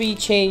needs to be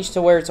changed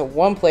to where it's a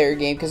 1-player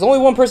game because only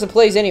 1 person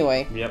plays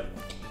anyway, Yep.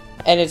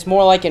 and it's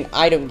more like an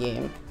item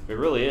game. It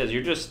really is.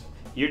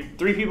 You're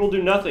 3 people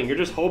do nothing. You're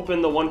just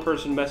hoping the one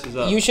person messes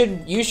up. You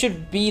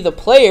should be the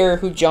player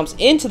who jumps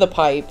into the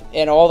pipe,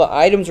 and all the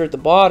items are at the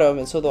bottom,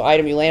 and so the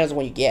item you land is the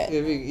one you get.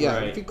 It'd be, yeah,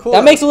 Right. it'd be cool.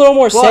 That makes a little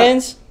more But-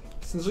 sense.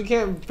 Since we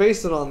can't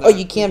base it on that. Oh,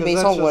 you can't because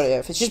base that's on what just-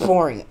 if. It's just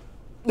boring.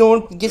 No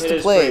one gets It to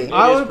is play. pretty-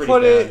 I is would pretty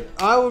put bad. it.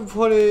 I would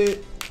put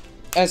it.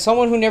 As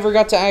someone who never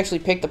got to actually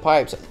pick the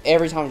pipes,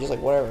 every time I'm just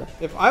like, whatever.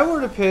 If I were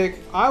to pick,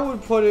 I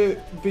would put it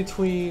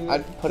between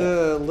I'd put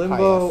the it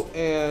Limbo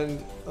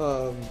and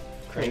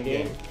Crane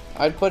game.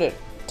 I'd put it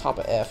top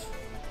of F.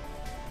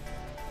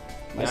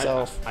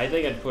 myself. I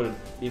think I'd put it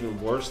even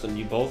worse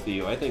than both of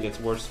you. I think it's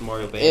worse than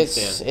Mario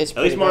Bandstand. It's At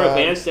pretty least Mario bad.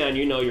 Bandstand,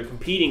 you're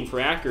competing for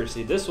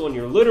accuracy. This one,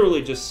 you're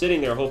literally just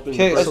sitting there hoping.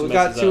 Okay, the so person we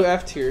got messes 2 up.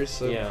 F tiers,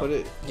 so Yeah. put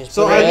it. Just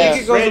So put I it think F. it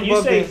goes Brand, you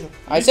above. say- Bandstand.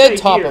 I you said say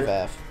top here. of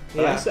F.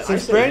 But Yeah, I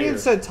since said Brandon here.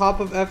 said top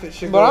of F, it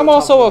should But go I'm at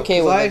also top of F, okay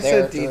 'cause with I it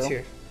there, said D Drew.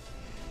 tier.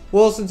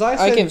 Well, since I I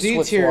said can D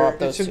flip tier, flop it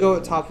those should two. go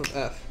at top of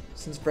F.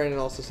 Since Brandon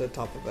also said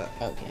top of F.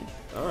 Okay.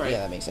 All right. Yeah,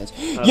 that makes sense.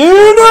 Uh,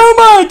 You know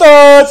my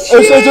thoughts.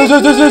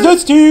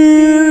 S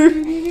tier.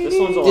 This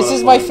one's a lot This of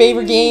is my fun.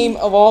 favorite game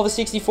of all the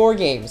 64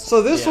 games.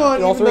 So this Yeah.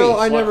 one, All even though three.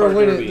 I Slot never Car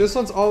win Derby. it, this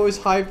one's always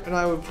hype, and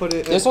I would put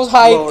it. This at one's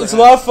hype. lower It's F.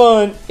 a lot of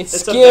fun. It's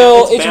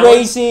skill. It's balanced,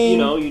 racing.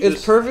 You It's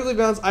just, perfectly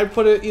balanced. I'd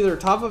put it either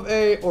top of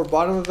A or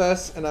bottom of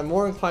S, and I'm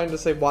more inclined to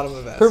say bottom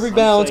of S. Perfect I'm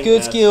balance, saying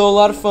good S. skill, a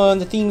lot of fun.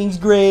 The theming's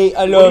great.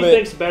 I What love do you it.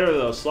 think's better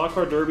though, Slot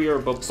Car Derby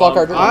or Slot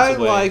Car Derby. I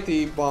Away? like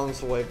the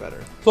bombs away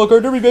better. Slot Car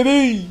Derby,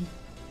 baby.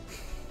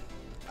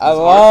 I It's hard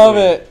love for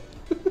me. it.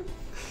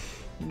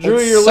 Drew,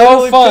 It's you're so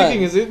literally fun.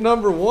 picking. Is it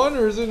number 1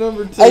 or is it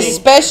number 2?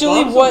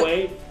 Especially Bombs what.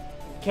 Away,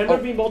 can there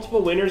be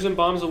multiple winners in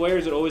Bombs Away, or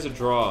is it always a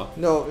draw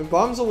No, in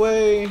bombs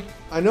away,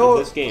 I in know.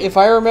 this game? If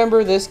I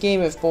remember this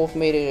game, if both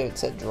made it, it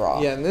said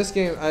draw. Yeah, in this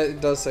game, it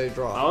does say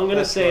draw. I'm gonna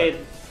That's say,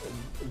 correct.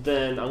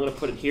 then I'm gonna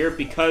put it here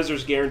because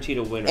there's guaranteed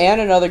a winner. And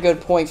another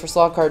good point for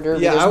Slot Car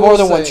Derby. Yeah, I There's will more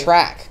than one say-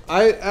 track.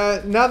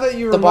 Now that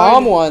you The reminded,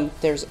 bomb one,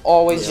 there's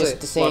always Yeah.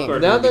 just the Slot same. Car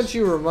Now Derby. that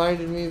you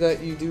reminded me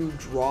that you do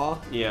draw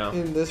Yeah.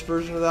 in this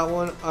version of that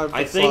one,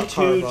 I think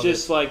too,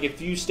 just like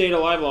if you stayed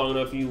alive long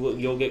enough,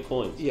 you'll get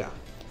coins. yeah.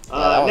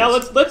 that Now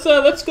one's- let's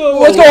go.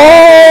 Let's go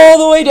all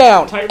the way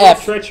down. Tightrope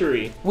F.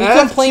 treachery. We F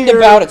complained tier,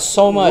 about it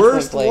so much when we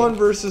Worst played. 1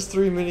 versus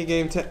 3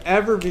 minigame to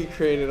ever be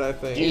created, I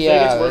think. Do you Yeah,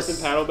 think it's worse than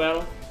that's- Paddle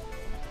Battle?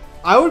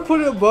 I would put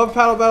it above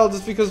Paddle Battle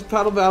just because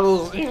Paddle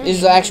Battle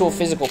Is the actual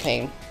physical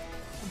pain.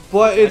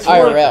 but it's I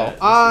feel IRL. like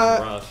that. This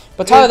is rough.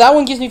 But Tyler, that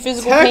one gives me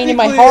physical pain in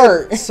my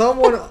heart.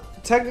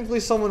 Technically,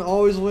 someone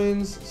always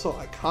wins, so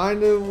I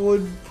kind of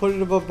would put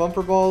it above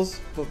Bumper Balls,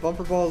 but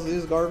Bumper Balls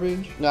is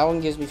garbage. That one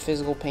gives me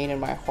physical pain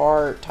in my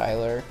heart,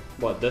 Tyler.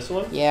 What, this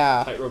one?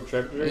 Yeah. Tightrope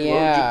treachery?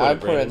 Yeah, Where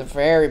I'd would you put it at Brandon? the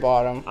very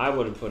bottom. I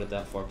wouldn't put it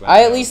that far back. I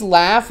at down. least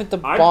laugh at the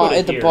I'd put it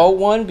at the here. boat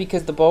one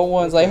because the boat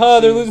one's like,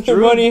 oh, they're losing their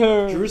money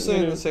here. Drew's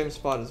saying the same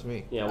spot as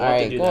me. Yeah, All we'll have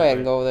to right, do go that, ahead right?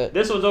 and go with it.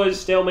 This one's always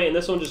stalemate, and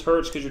this one just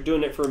hurts because you're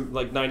doing it for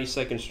like 90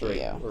 seconds straight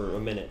Yeah. or a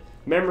minute.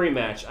 Memory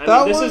match. I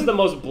That mean, this is one- the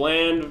most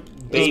bland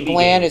baby It's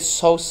bland. game. It's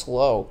so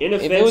slow. If it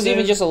was Inoffensive.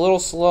 even just a little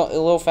slow, a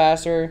little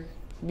faster,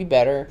 it'd be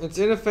better. It's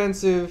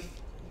inoffensive.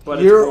 But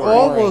it's You're boring.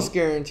 almost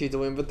guaranteed to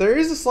win, but there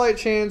is a slight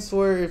chance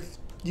where if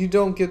you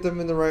don't get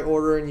them in the right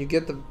order and you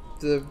get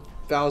the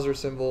Bowser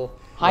symbol,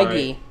 High Right.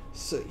 D.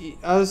 so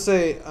I would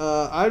say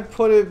I'd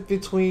put it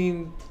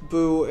between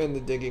Boo and the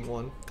digging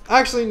one.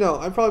 Actually, no,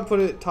 I'd probably put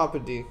it top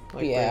of D.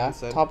 Like Yeah, Brandon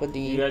said. top of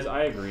You D. guys,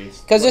 I agree.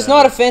 Because it's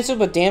not offensive,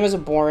 but damn, is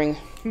it boring.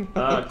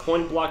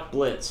 Coin block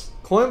blitz.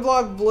 Coin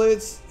Block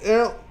Blitz.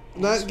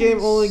 That game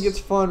only gets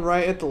fun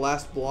right at the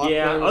last block.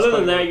 Yeah. man. Other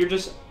than It's that, fun. you're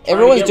just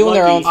Everyone's doing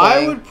their own I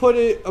thing. would put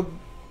it put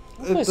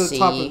at a the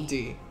top C. of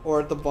D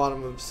or at the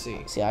bottom of C.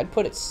 See, I'd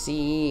put it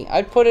C.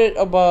 I'd put it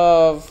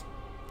above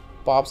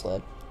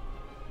bobsled.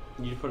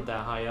 You put it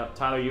that high up,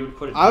 Tyler. You would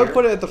put it. I would here?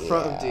 put it at the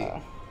front of D.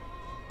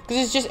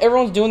 Because it's just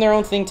everyone's doing their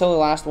own thing till the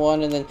last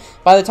one, and then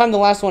by the time the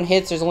last one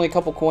hits, there's only a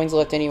couple coins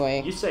left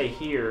anyway. You say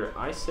here.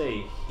 I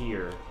say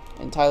here.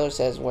 And Tyler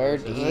says, where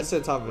And And I D?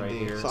 said top of Right D.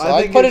 here. So So I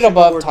I'd think put it should go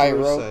above where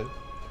Drew Tyro. said.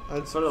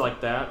 I'd Sort of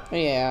like that.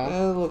 Yeah.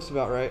 That looks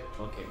about right.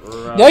 Okay.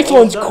 We're, Next almost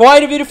one's done.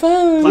 quite a bit of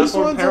fun. This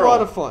Platform one's Peril. a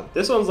lot of fun.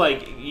 This one's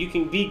like you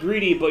can be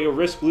greedy, but you'll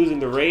risk losing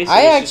the race.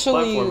 I and it's just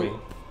actually,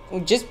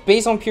 platforming. just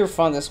based on pure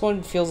fun, this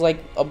one feels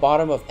like a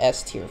bottom of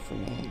S tier for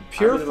me.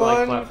 Pure really like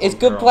fun. Platform It's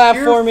good Peril.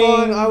 Pure platforming.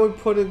 fun. I would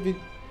put it.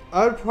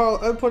 I'd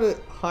put it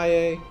high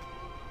A.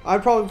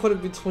 I'd probably put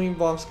it between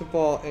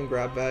Bombsketball and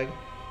Grab Bag.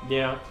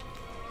 Yeah.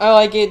 I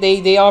like it.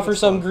 They offer It's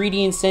some fun.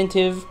 greedy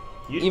incentive.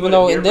 You'd Even put it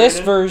though here, in this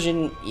Brandon?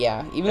 version,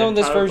 yeah. Even though in And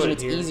this Tyler put version it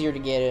it's here. easier to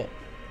get it.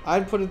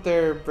 I'd put it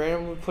there.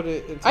 Brandon would put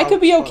it. In I top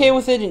could be fun. okay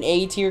with it in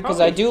A tier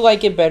because I Probably. do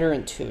like it better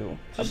in 2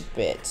 a Just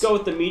bit. Go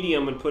with the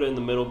medium and put it in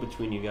the middle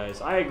between you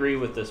guys. I agree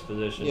with this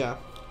position. Yeah.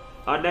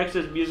 Next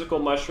is musical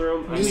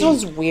mushroom. I This mean,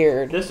 one's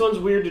weird. This one's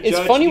weird to It's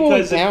judge funny when we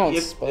because bounce,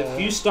 if but-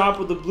 you stop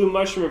with the blue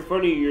mushroom in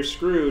front of you, you're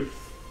screwed.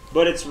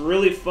 But it's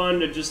really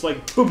fun to just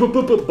like boop, boop,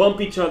 boop, boop, bump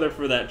each other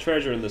for that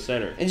treasure in the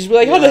center. And just be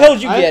like, how the hell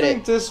did you get I think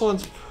it? this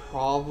one's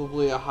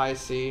probably a high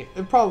C.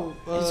 It probably.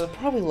 It's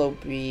probably low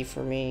B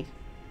for me.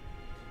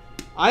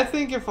 I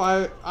think if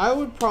I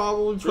would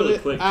probably It's put really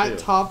it quick, at too.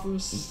 top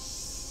of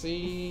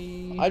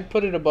C. I'd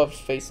put it above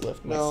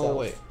facelift myself. No,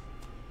 wait.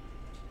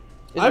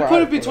 Is I'd where put I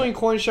it would between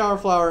Coin Shower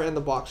Flower and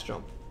the Box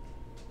Jump.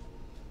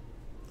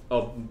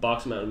 Oh,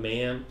 Box Mountain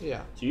Mayhem.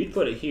 Yeah. So you'd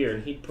put it here,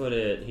 and he'd put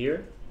it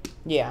here.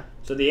 Yeah.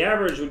 So the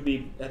average would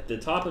be at the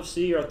top of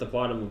C or at the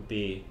bottom of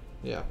B.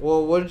 Yeah.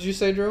 Well, what did you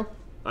say, Drew?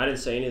 I didn't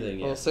say anything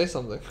Well, yet. say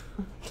something.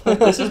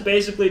 This is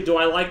basically, do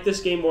I like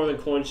this game more than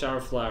Coin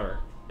Shower Flower?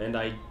 And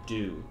I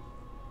do.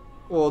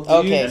 Well, do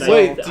Okay, you And so-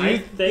 wait? I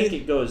think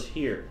it goes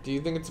here. Do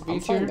you think it's a B I'm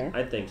fine tier? there.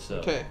 I think so.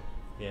 Okay.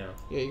 Yeah.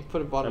 Yeah, you can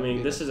put it I bottom. mean,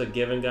 B this then. is a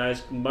given,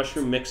 guys.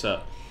 Mushroom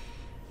mix-up.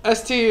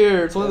 S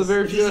tier. It's one of the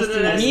very few This S is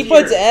an tiers. S He tier.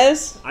 puts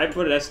S. I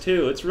put it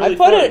S2. It's really I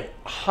put fun. it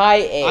high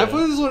A. I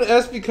put this one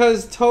S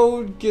because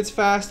Toad gets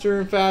faster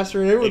and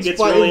faster, and It everyone's gets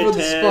fighting really for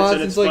the intense, spots.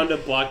 and it's like fun to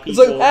block it's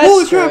people. like That's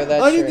holy true, crap!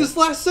 that's I need true. this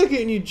last second,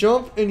 and you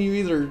jump and you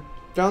either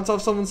bounce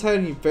off someone's head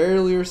and you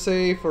barely are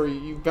safe, or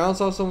you bounce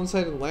off someone's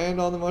head and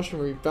land on the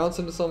mushroom, or you bounce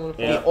into someone.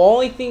 Yeah. The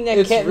only thing that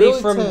It's kept really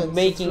me from tense. It's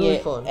making really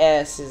it fun.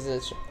 S is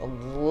it's a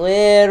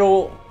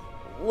little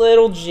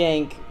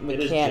jank It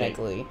is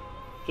mechanically.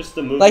 Just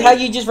the movement. Like how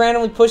you just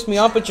randomly pushed me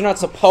off, but you're not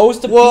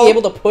supposed to Well, be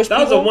able to push That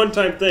was a people.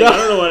 one-time thing. That- I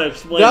don't know how to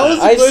explain That was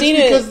a I've glitch seen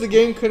it- because the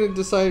game couldn't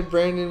decide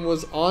Brandon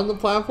was on the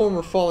platform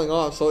or falling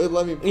off, so it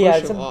let me push Yeah,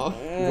 it's him a, off.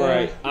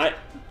 Right.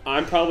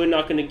 I'm probably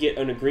not going to get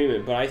an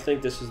agreement, but I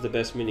think this is the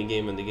best mini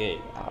game in the game.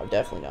 Oh,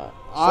 definitely not.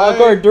 I-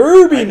 Soccer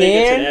Derby, I think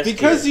it's an man. S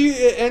Because tier.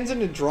 it ends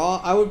in a draw,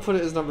 I would put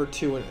it as number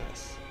 2 in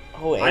S.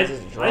 Oh, it I ends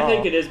as a draw. I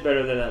think it is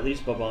better than at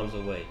least Bob-ombs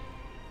Away.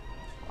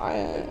 I-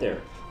 Right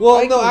there. Well,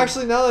 I no, can-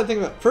 actually, now that I think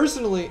about it,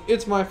 personally,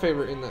 it's my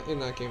favorite in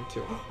that game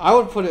too. I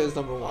would put it as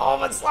number 1. Oh,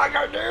 but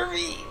Soccer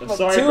Derby. I'm But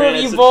sorry, two Brandon,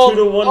 of it's you a both.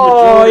 2-1 Oh,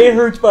 majority. it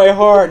hurts my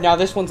heart. Now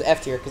this one's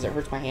F tier because it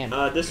hurts my hand.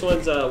 This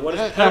one's, what is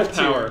F Pedal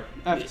tier. Power?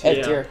 F tier.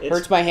 F tier it's-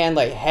 hurts my hand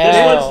like This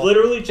hell. one's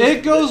literally just...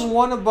 It goes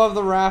one above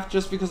the raft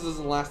just because it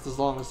doesn't last as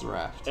long as the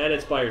raft. And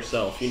it's by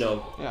yourself, you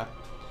know. Yeah.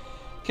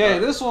 Okay,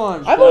 this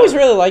one. I've always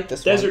really liked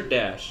this Desert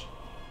Dash.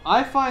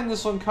 I find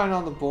this one kind of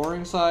on the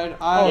boring side.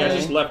 Oh, Yeah, Okay.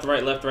 just left,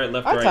 right, left, right,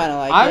 left, one. I right. kind of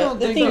like I it. don't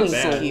The think theme it's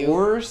is bad. the cute.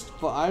 worst,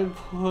 but I'd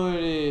put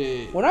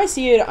it When I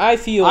see it, I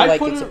feel I'd like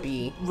put it's a it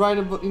B. right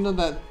above. You know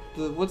that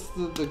what's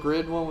the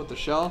grid one with the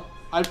shell?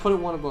 I'd put it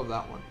one above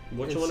that one.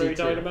 Which in one are you C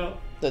tier. talking about?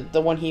 The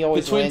one he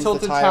always Between wins,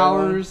 Tilted the tire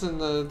Towers and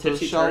the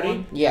Tipsy shell Turdy?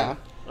 one. Yeah.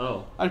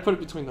 Oh. I'd put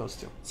it between those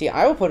two. See,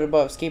 I would put it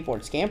above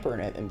Skateboard Scamper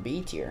in B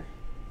tier.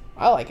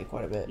 I like it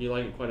quite a bit. You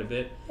like it quite a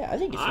bit? Yeah, I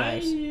think it's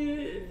nice.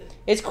 You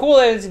It's cool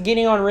that it's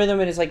getting on rhythm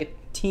and it's like a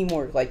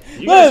teamwork. Like, guys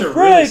are "Let's really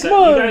break, set.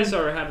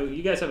 come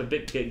You guys have a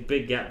big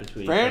gap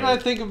between Brand, you. I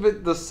think of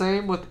it the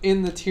same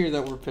within the tier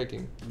that we're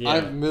picking. Yeah.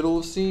 I'm middle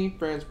of C.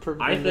 Brand's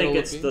perfect. I think middle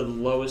it's of B. the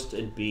lowest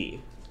in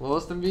B.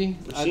 lowest in B.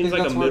 Which I seems think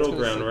like that's a where it's middle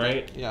gonna ground, sit.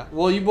 right? Yeah.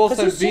 Well, you both 'Cause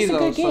said it's B just a though,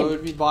 good so game. it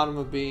would be bottom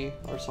of B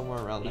or somewhere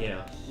around there.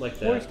 Yeah,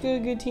 like Works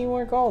that. good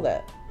teamwork, all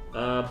that.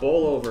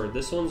 Bowl over.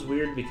 This one's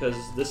weird because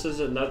this is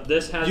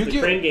this has You the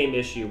get- crane game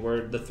issue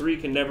where the 3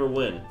 can never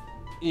win,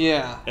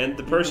 Yeah. and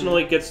the person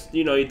only gets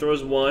he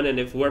throws 1, and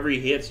if whoever he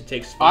hits, he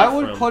takes 5 I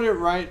would from. put it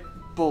right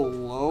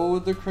below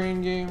the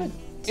crane game.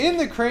 In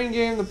the crane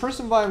game, the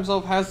person by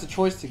himself has the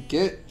choice to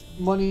get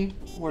money,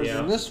 whereas Yeah.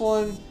 in this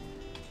one,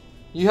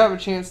 you have a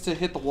chance to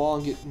hit the wall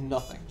and get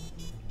nothing.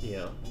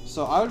 Yeah.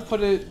 So I would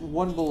put it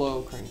one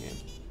below crane game.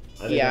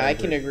 think Yeah, I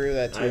can agree with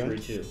that too. I agree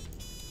too.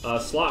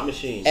 Slot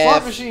machines. F.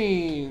 Slot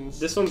machines.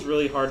 This one's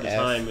really hard to F.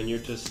 time, and you're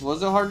just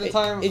Was it hard to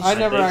time? it's- I I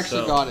never think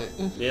actually so. got it.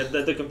 yeah.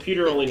 The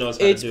computer only knows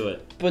how to It's- do it.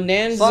 Slot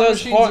Bonanza's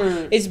machines hard.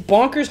 are- It's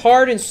bonkers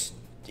hard and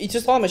it's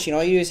a slot machine.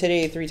 All you do is hit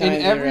it 3 times. In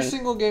and you're every in.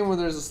 single game where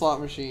there's a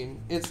slot machine,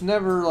 it's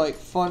never like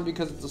fun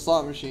because it's a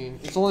slot machine.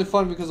 It's only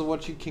fun because of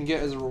what you can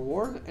get as a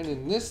reward. And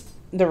in this,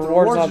 The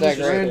reward's not are that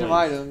just great. random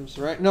items,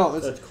 right? No,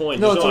 it's That's coins.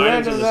 no, There's it's no a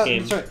items random. in this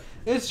game. That's right.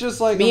 It's just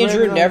like Me a and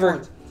Drew random never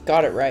coins.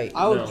 got it right.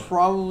 I would No.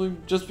 probably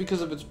just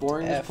because of its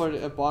boringness F. put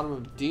it at bottom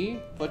of D,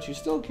 but you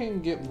still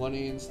can get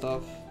money and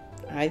stuff.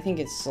 I think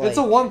it's like It's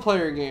a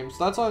one-player game,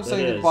 so that's why I'm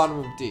saying It at is. bottom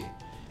of D.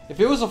 If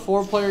it was a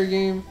 4-player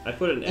game, I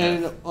put an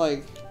and F.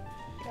 like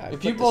I if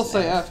put you this both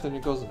in say F, then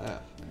it goes in F.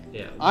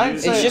 Yeah. I'd You-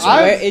 say It's just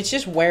I've- it's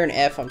just where an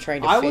F I'm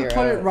trying to I figure would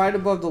put out. it right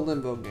above the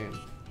Limbo game.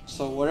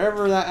 So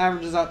whatever that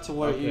averages out to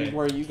what Okay.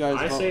 where you guys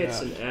I vote say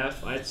it's F. an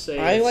F. I'd say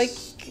I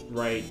it's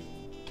right.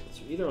 It's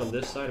either on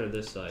this side or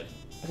this side.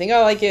 I think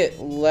I like it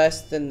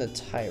less than the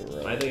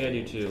Tyro. I think I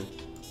do too.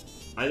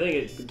 I think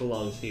it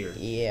belongs here.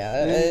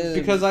 Yeah, that is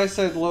Because I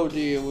said low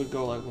D, it would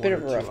go like a one bit or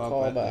of a two rough up,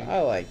 call, I but think.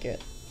 I like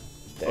it.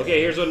 Okay,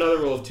 here's another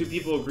rule. If 2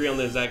 people agree on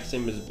the exact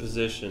same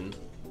position,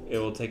 it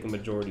will take a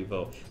majority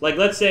vote. Like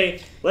let's say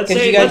Because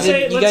you guys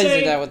did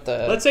that with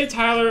the. let's say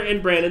Tyler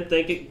and Brandon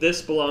think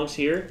this belongs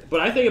here, but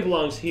I think it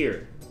belongs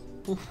here.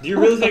 Do you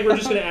really think we're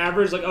just gonna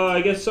average like, oh,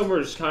 I guess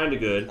somewhere's kind of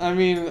good? I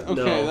mean, okay,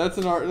 No. that's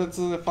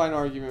a fine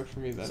argument for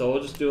me then. So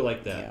we'll just do it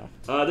like that.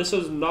 This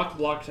was Knock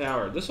Block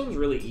Tower. This one's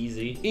really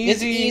easy.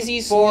 easy,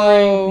 easy, boring,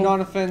 slow.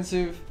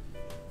 non-offensive.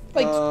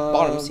 like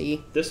bottom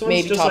C. This one's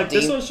Maybe just top like D.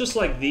 this one's just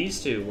like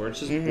these two, where it's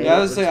just Mhm. boring, Yeah, I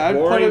would say it's I'd put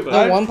boring, it. but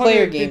I'd one put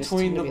player it games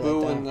between tend the to be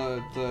like Boo that.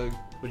 and the.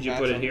 would you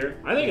put it matchup. here?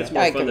 I think it's Yeah,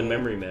 more I fun than can-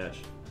 memory match.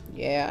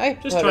 Yeah, I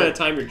Just put trying it to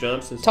time your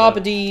jumps and top stuff.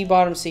 of D,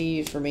 bottom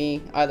C for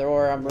me. Either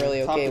or, I'm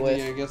really Top okay of with.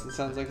 D, I guess it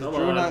sounds like. Is Come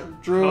Drew on.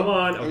 not Drew? Come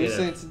on. Are Okay, you then.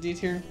 saying it's a D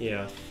tier?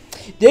 Yeah.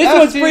 This F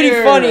one's pretty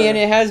tier. funny, and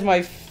it has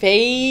my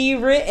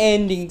favorite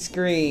ending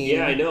screen.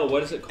 Yeah, I know.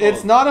 What is it called?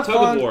 It's not a Tug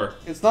of fun. War.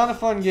 It's not a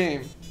fun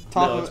game.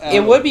 Top No, of it's F. It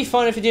would be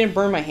fun if it didn't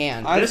burn my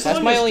hand. This That's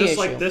one my is only just issue.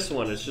 like this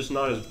one. It's just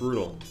not as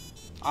brutal.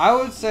 I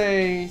would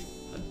say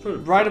I'd put it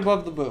right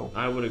above the Boo.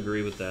 I would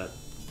agree with that.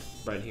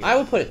 Right here. I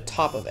would put it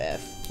top of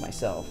F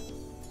myself.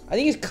 I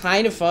think it's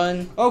kind of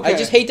fun. Okay. I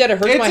just hate that it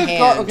hurts my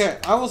hands. Okay,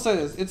 I will say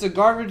this. It's a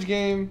garbage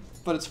game,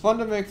 but it's fun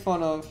to make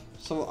fun of,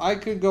 so I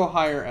could go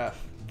higher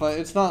F, but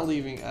it's not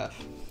leaving F.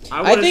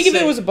 I think if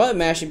it was a button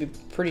mash, it'd be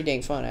pretty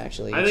dang fun,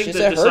 actually. I It's think just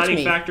the it hurts deciding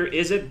me. factor,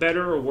 is it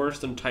better or worse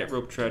than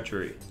Tightrope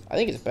Treachery? I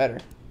think it's better.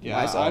 Yeah,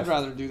 myself. I'd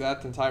rather do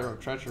that than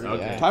Tightrope Treachery.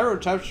 Okay.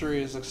 Tightrope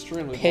Treachery is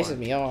extremely Pisses boring.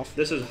 me off.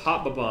 This is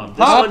Hot Bomb.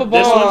 Hot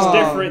This one's Bomb.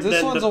 different This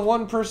than one's the, a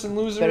one-person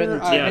loser. Better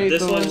than I yeah, hate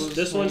this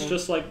those, one's man.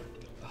 just like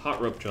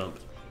Hot Rope Jump.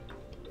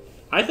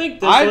 I think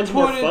this I'd one's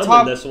more put it fun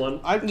top- than this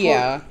one. I'd put,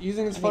 Yeah, you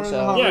think it's I think funner so.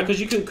 than Hot Yeah, Rope?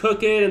 because you can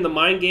cook it and the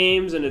mind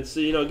games, and it's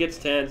it gets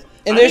tense.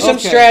 And I there's some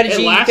think Okay.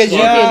 strategy It lasts because you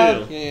longer,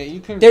 can. too. Yeah, you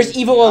can. There's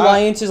evil I-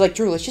 alliances like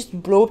Drew. Let's just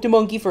blow up the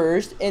monkey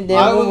first, and then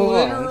I we'll will move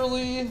on.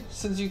 literally,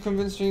 since you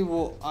convinced me,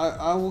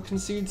 I will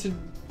concede to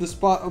the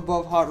spot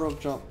above Hot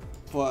Rope Jump,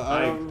 but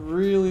I don't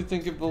really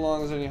think it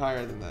belongs any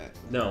higher than that.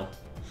 No,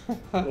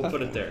 we'll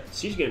put it there.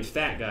 C's getting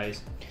fat, guys.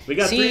 We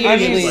got C 3 I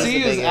games mean, usually left. is C the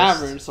is biggest.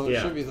 average, so it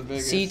Yeah. should be the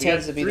biggest. C We got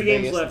tends to be 3 the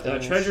games biggest left.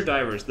 things. Treasure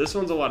Divers. This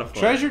one's a lot of fun.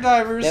 Treasure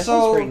Divers. This So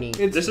one's pretty neat.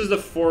 it's This is the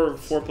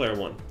four-player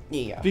one.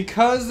 Yeah.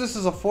 because this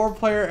is a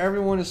 4-player.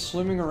 Everyone is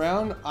swimming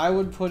around. I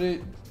would put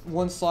it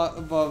one slot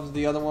above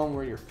the other one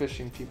where you're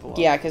fishing people up.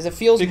 Yeah, because it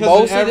feels Because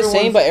mostly the everyone's-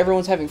 same, but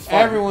everyone's having fun.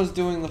 Everyone's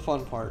doing the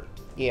fun part.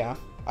 Yeah,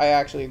 I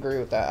actually agree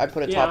with that. I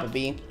put it top Yeah. of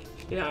B.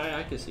 Yeah,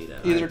 I can see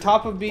that. Either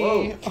top of B.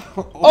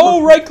 Whoa.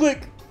 Oh, right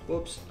click!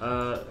 Whoops.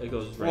 It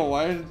goes right. Whoa,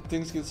 why did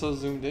things get so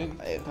zoomed in?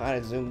 I kind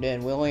of zoomed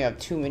in. We only have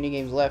 2 mini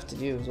games left to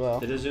do as well.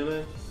 Did it zoom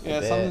in? Yeah,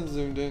 bet. something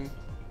zoomed in.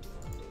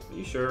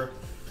 You sure?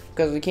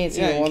 Because we can't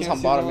see Yeah, the you ones can't on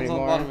see the bottom ones on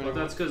anymore. bottom Well,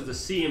 anymore. that's because the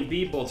C and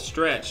B both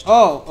stretched.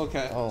 Oh,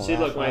 okay. Oh, See, wow,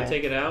 look, when I fine.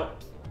 take it out.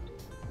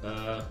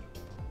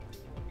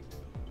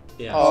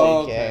 Yeah.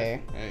 Oh, see?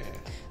 okay. Yeah, yeah.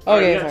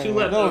 Alright, we Okay, got 2 fine.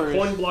 left. No worries.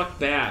 Coin block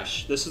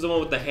bash. This is the one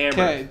with the hammer.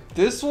 Okay,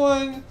 this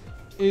one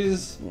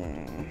is.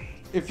 Mm.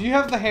 If you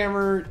have the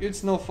hammer,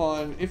 it's no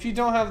fun. If you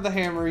don't have the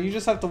hammer, you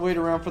just have to wait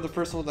around for the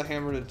person with the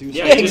hammer to do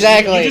Yeah, something. you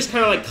exactly. You just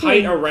kind of like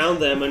kite around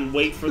them and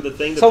wait for the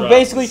thing to So drop.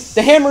 basically,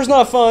 the hammer's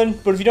not fun,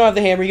 but if you don't have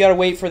the hammer, you gotta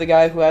wait for the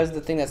guy who has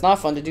the thing that's not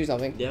fun to do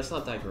something. Yeah, it's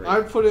not that great.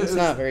 I'd put it. It's as,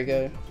 not very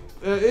good.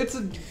 It's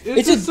a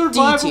It's a a D-tier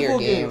survivable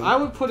game. game. I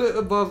would put it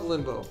above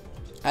Limbo,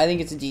 I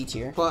think it's a D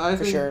tier. but I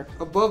For think sure.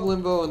 above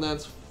Limbo, and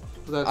that's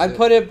I'd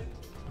put it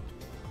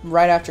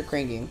right after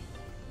Crane Game.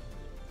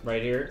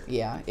 Right here.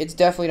 Yeah, it's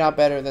definitely not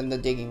better than the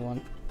digging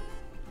one.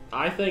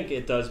 I think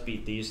it does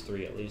beat these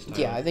 3 at least.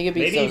 Yeah, I think it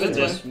beats maybe those even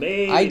three. this.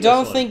 Maybe I this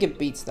don't one. think it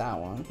beats that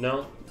one.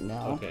 No.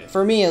 No. Okay.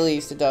 For me, at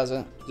least, it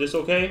doesn't. Is this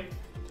okay?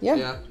 Yeah.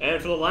 Yeah.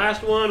 And for the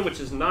last one, which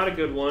is not a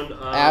good one.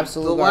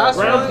 Absolutely. the last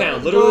Ground one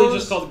pound. Literally goes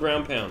just called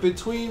ground pound.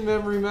 between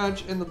Memory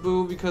Match and the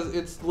Boo because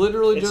it's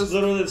literally It's just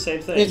literally the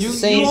same thing. It's you, the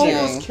same you thing.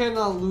 almost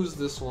cannot lose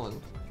this one.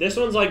 This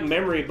one's like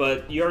memory,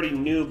 but you already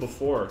knew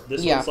before.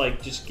 This Yeah. one's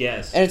like just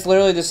guess. And it's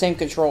literally the same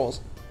controls.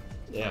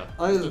 Yeah.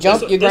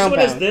 Jump, you this ground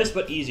one is pound. this,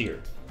 but easier.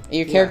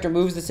 Your character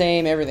moves the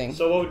same, everything.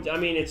 So what would, I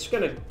mean, it's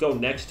gonna go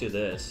next to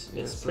this.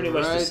 It's Yes, pretty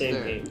much the right same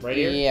there. game, right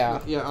here. Yeah.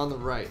 Yeah, on the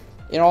right.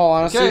 In all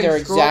honesty, they're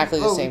scroll- exactly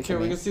the oh, same okay, to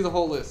we me. can see the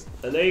whole list.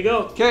 And there you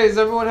go. Okay, is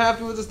everyone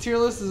happy with this tier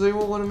list? Does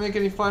anyone want to make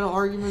any final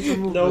arguments or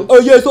movements? No. Oh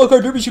yes, all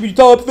card derby should be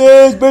top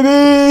fans, baby!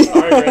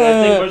 All right, Brandon,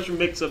 I think mushroom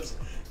mix-ups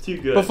too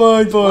good. But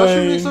fine,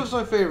 Mushroom Mix fine. Up's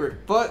my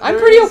favorite, but I'm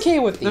there pretty is- okay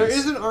with these. There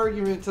is an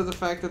argument to the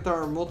fact that there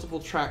are multiple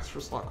tracks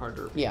for Slot Card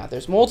Derby. Yeah,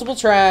 there's multiple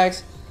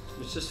tracks.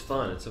 It's just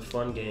fun. It's a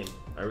fun game.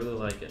 I really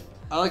like it.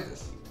 I like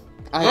this.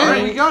 I And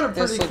think we got a this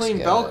pretty looks clean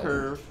good. bell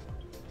curve.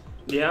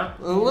 Yeah.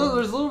 There's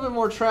a little bit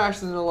more trash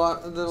than a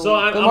lot. Than So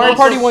I'm The I'm Mario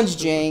also- Party one's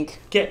jank.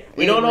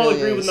 We It don't all really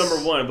agree with is. number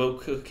 1,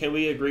 but can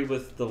we agree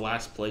with the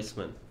last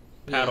placement?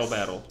 Paddle Yes.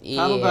 Battle.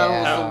 Paddle Battle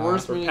is Yeah. the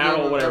worst Or minigame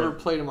paddle, I've whatever. ever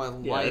played in my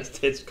Yeah, life.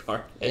 it's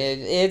garbage.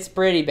 It's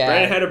pretty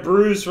Brandon bad. had a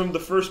bruise from the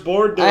first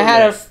board doing I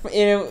had that.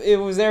 it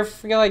was there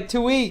for like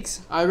 2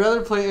 weeks. I'd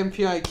rather play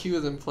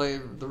MPIQ than play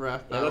the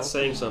Raft Now Battle. that's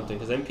saying something,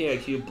 because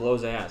MPIQ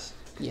blows ass.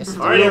 Yes.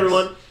 Alright,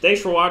 everyone. Thanks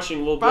for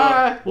watching.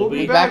 Bye. We'll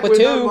be back back with with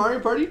two. Mario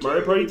Party 2.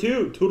 Mario Party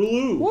 2.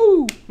 Toodaloo.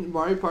 Woo!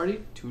 Mario Party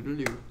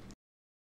Toodaloo.